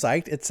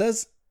website, it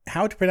says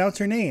how to pronounce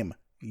her name,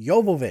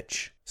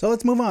 Jovovich. So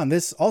let's move on.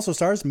 This also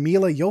stars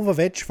Milla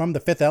Jovovich from The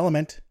Fifth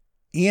Element,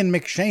 Ian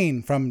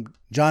McShane from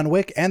John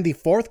Wick, and the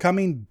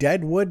forthcoming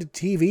Deadwood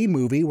TV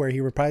movie where he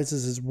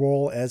reprises his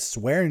role as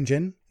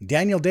Swearingen,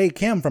 Daniel Day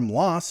Kim from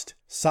Lost,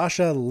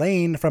 Sasha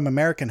Lane from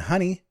American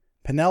Honey,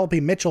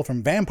 Penelope Mitchell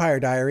from Vampire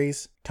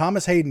Diaries,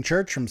 Thomas Hayden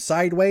Church from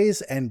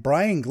Sideways, and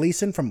Brian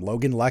Gleason from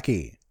Logan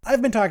Lucky.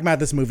 I've been talking about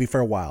this movie for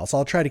a while, so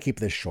I'll try to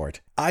keep this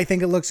short. I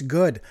think it looks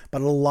good,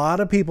 but a lot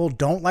of people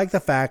don't like the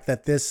fact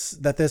that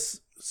this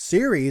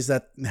series,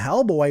 that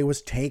Hellboy,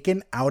 was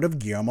taken out of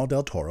Guillermo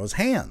del Toro's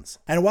hands.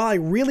 And while I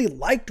really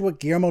liked what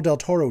Guillermo del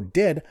Toro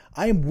did,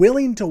 I am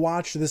willing to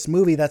watch this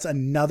movie that's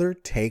another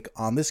take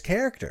on this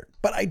character.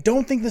 But I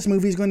don't think this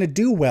movie is going to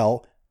do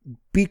well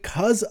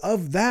because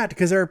of that,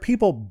 because there are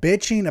people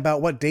bitching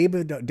about what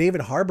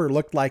David Harbour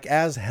looked like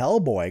as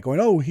Hellboy, going,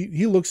 oh,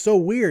 he looks so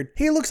weird.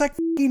 He looks like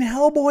fucking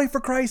Hellboy, for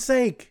Christ's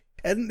sake.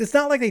 And it's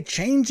not like they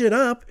changed it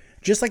up,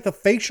 just like the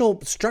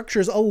facial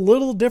structure's a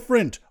little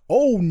different.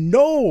 Oh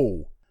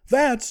no,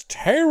 that's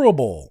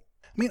terrible.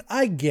 I mean,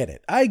 I get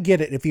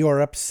it if you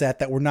are upset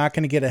that we're not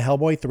going to get a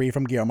Hellboy 3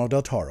 from Guillermo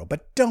del Toro,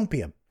 but don't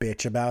be a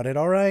bitch about it,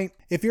 all right?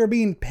 If you're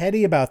being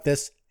petty about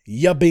this,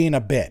 you're being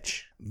a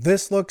bitch.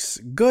 This looks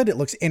good. It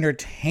looks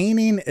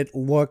entertaining. It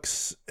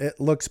looks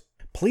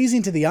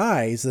pleasing to the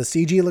eyes. The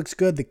CG looks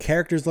good. The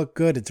characters look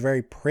good. It's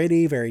very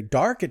pretty, very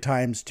dark at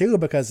times too,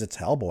 because it's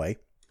Hellboy.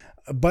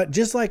 But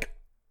just like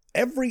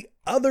every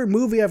other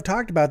movie I've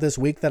talked about this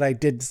week that I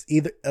did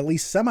either at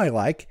least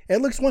semi-like, it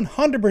looks 100%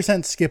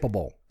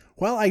 skippable.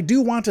 Well, I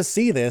do want to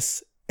see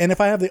this, and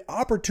if I have the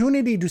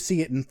opportunity to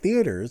see it in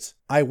theaters,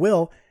 I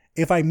will.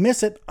 If I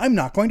miss it, I'm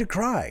not going to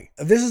cry.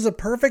 This is a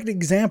perfect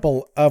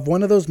example of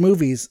one of those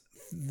movies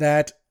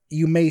that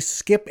you may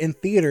skip in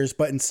theaters,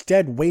 but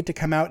instead wait to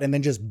come out and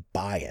then just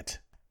buy it.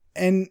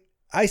 And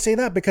I say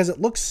that because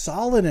it looks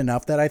solid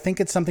enough that I think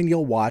it's something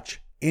you'll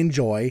watch,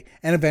 enjoy,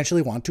 and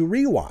eventually want to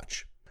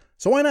rewatch.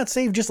 So why not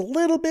save just a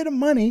little bit of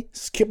money,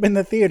 skip in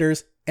the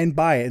theaters, and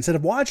buy it instead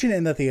of watching it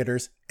in the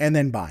theaters and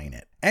then buying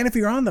it. And if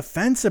you're on the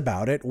fence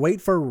about it,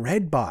 wait for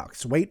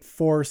Redbox, wait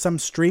for some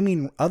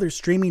other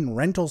streaming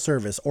rental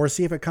service, or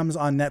see if it comes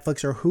on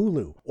Netflix or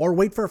Hulu, or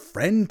wait for a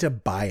friend to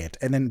buy it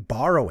and then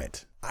borrow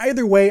it.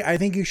 Either way, I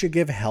think you should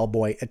give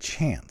Hellboy a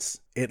chance.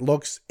 It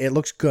looks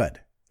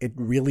good. It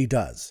really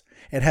does.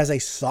 It has a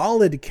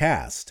solid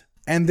cast.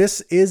 And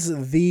this is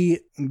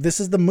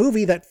the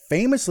movie that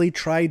famously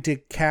tried to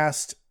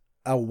cast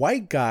a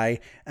white guy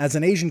as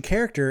an Asian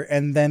character,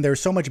 and then there's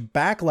so much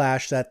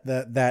backlash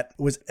that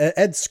was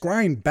Ed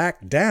Skrein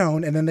backed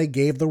down, and then they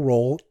gave the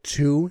role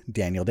to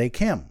Daniel Day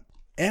Kim.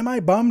 Am I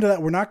bummed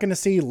that we're not going to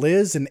see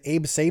Liz and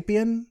Abe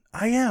Sapien?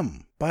 I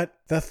am, but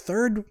the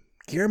third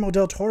Guillermo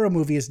del Toro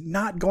movie is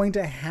not going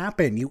to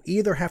happen. You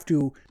either have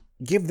to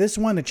give this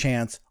one a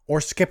chance or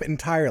skip it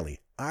entirely.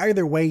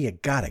 Either way, you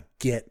gotta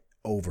get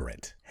over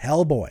it.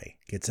 Hellboy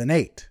gets an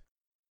 8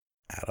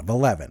 out of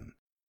 11.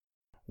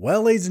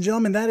 Well, ladies and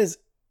gentlemen, that is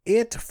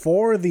it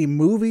for the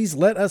movies.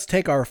 Let us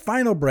take our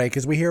final break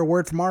as we hear a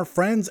word from our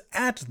friends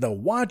at the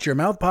Watch Your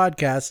Mouth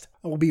podcast.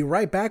 We'll be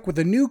right back with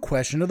a new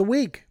question of the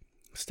week.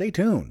 Stay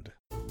tuned.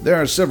 There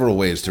are several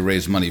ways to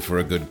raise money for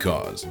a good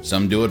cause.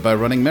 Some do it by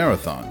running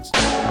marathons.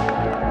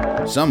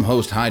 Some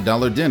host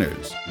high-dollar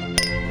dinners.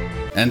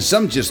 And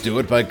some just do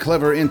it by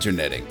clever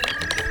interneting.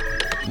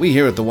 We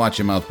here at the Watch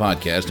Your Mouth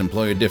podcast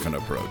employ a different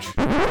approach.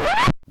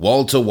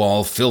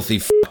 Wall-to-wall, filthy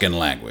fucking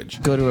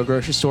language. Go to a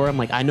grocery store, I'm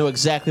like, I know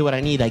exactly what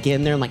I need. I get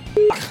in there, I'm like,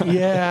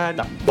 yeah,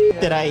 the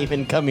did I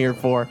even come here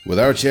for? With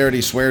our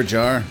charity swear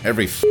jar,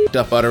 every fucked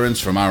up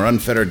utterance from our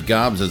unfettered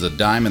gobs is a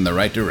dime in the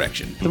right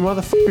direction. The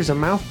motherfucker's a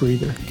mouth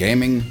breather.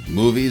 Gaming,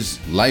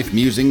 movies, life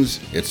musings,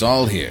 it's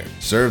all here.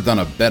 Served on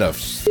a bed of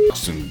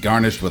fucks and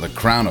garnished with a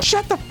crown of...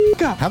 Shut the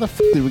fuck up! How the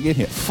fuck did we get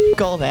here?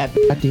 Fuck all that,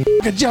 goddamn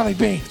a jelly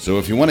bean. So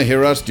if you want to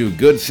hear us do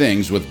good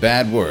things with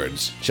bad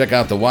words, check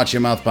out the Watch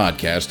Your Mouth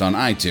podcast on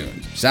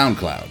iTunes,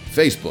 SoundCloud,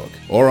 Facebook,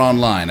 or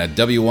online at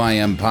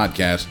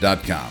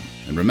wympodcast.com.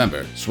 And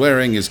remember,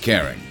 swearing is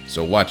caring,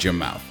 so watch your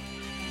mouth.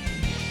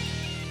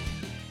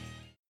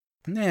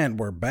 And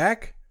we're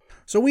back.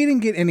 So we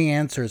didn't get any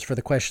answers for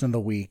the question of the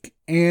week.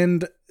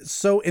 And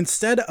so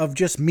instead of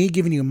just me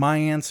giving you my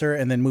answer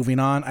and then moving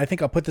on, I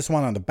think I'll put this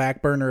one on the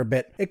back burner a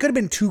bit. It could have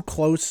been too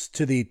close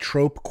to the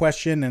trope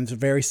question, and it's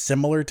very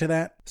similar to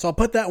that. So I'll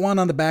put that one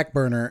on the back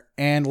burner,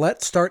 and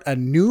let's start a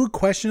new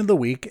question of the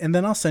week, and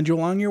then I'll send you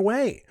along your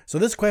way. So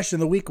this question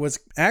of the week was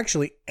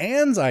actually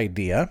Anne's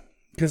idea,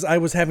 because I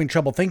was having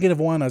trouble thinking of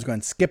one. I was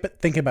going to skip it,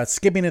 thinking about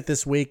skipping it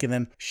this week, and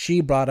then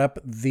she brought up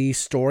the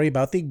story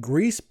about the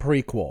Grease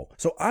prequel.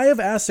 So I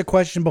have asked a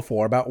question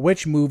before about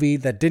which movie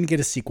that didn't get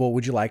a sequel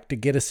would you like to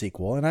get a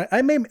sequel, and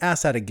I may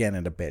ask that again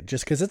in a bit,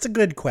 just because it's a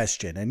good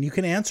question, and you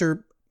can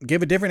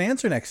give a different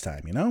answer next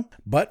time, you know?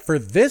 But for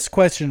this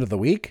question of the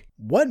week,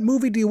 what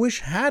movie do you wish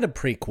had a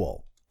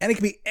prequel? And it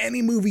can be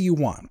any movie you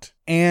want.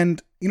 And,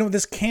 you know,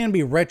 this can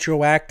be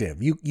retroactive.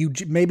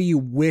 Maybe you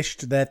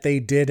wished that they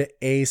did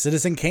a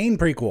Citizen Kane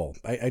prequel.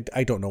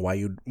 I don't know why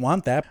you'd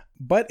want that,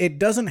 but it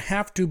doesn't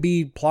have to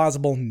be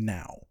plausible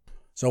now.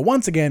 So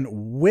once again,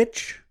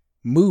 which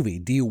movie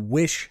do you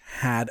wish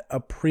had a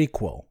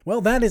prequel?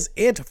 Well, that is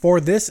it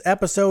for this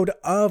episode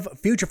of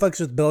Future Flicks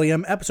with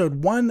Billiam,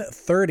 episode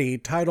 130,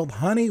 titled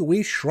Honey,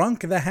 We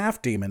Shrunk the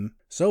Half Demon.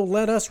 So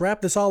let us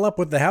wrap this all up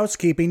with the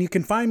housekeeping. You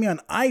can find me on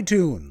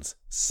iTunes,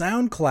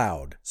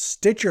 SoundCloud,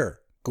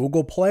 Stitcher,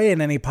 Google Play,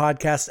 and any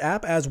podcast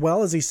app, as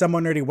well as the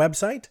Somewhat Nerdy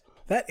website.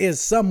 That is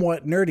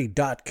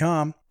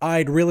somewhatnerdy.com.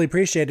 I'd really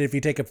appreciate it if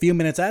you take a few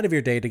minutes out of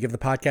your day to give the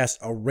podcast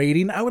a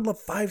rating. I would love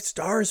 5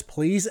 stars,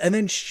 please, and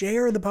then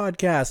share the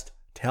podcast.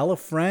 Tell a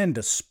friend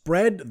to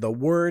spread the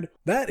word.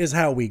 That is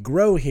how we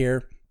grow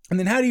here. And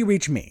then how do you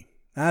reach me?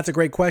 That's a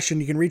great question.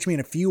 You can reach me in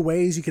a few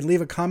ways. You can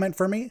leave a comment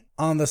for me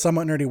on the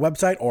Somewhat Nerdy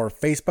website or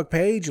Facebook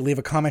page. Leave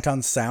a comment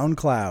on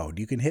SoundCloud.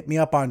 You can hit me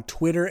up on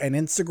Twitter and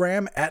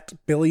Instagram at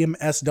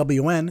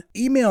BilliamSWN.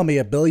 Email me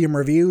at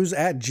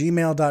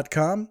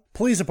BilliamReviews@gmail.com.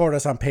 Please support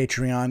us on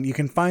Patreon. You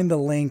can find the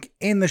link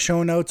in the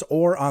show notes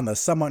or on the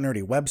Somewhat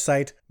Nerdy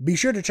website. Be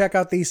sure to check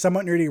out the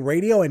Somewhat Nerdy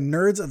Radio and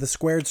Nerds of the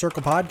Squared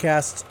Circle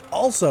podcasts,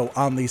 also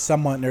on the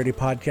Somewhat Nerdy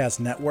Podcast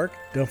Network.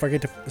 Don't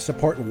forget to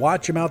support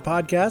Watch Your Mouth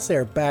Podcast.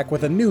 They're back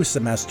with a new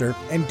semester.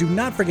 And do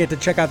not forget to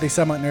check out the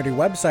Somewhat Nerdy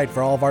website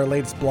for all of our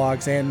latest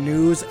blogs and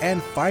news.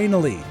 And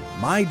finally,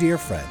 my dear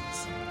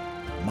friends,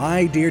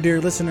 my dear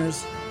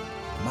listeners,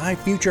 my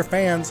future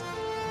fans,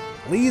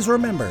 please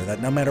remember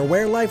that no matter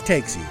where life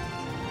takes you,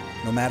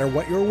 no matter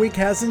what your week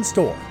has in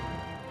store,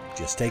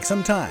 just take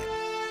some time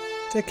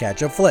to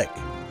catch a flick.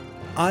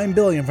 I'm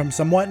Billiam from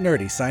Somewhat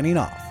Nerdy signing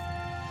off.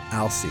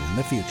 I'll see you in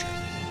the future.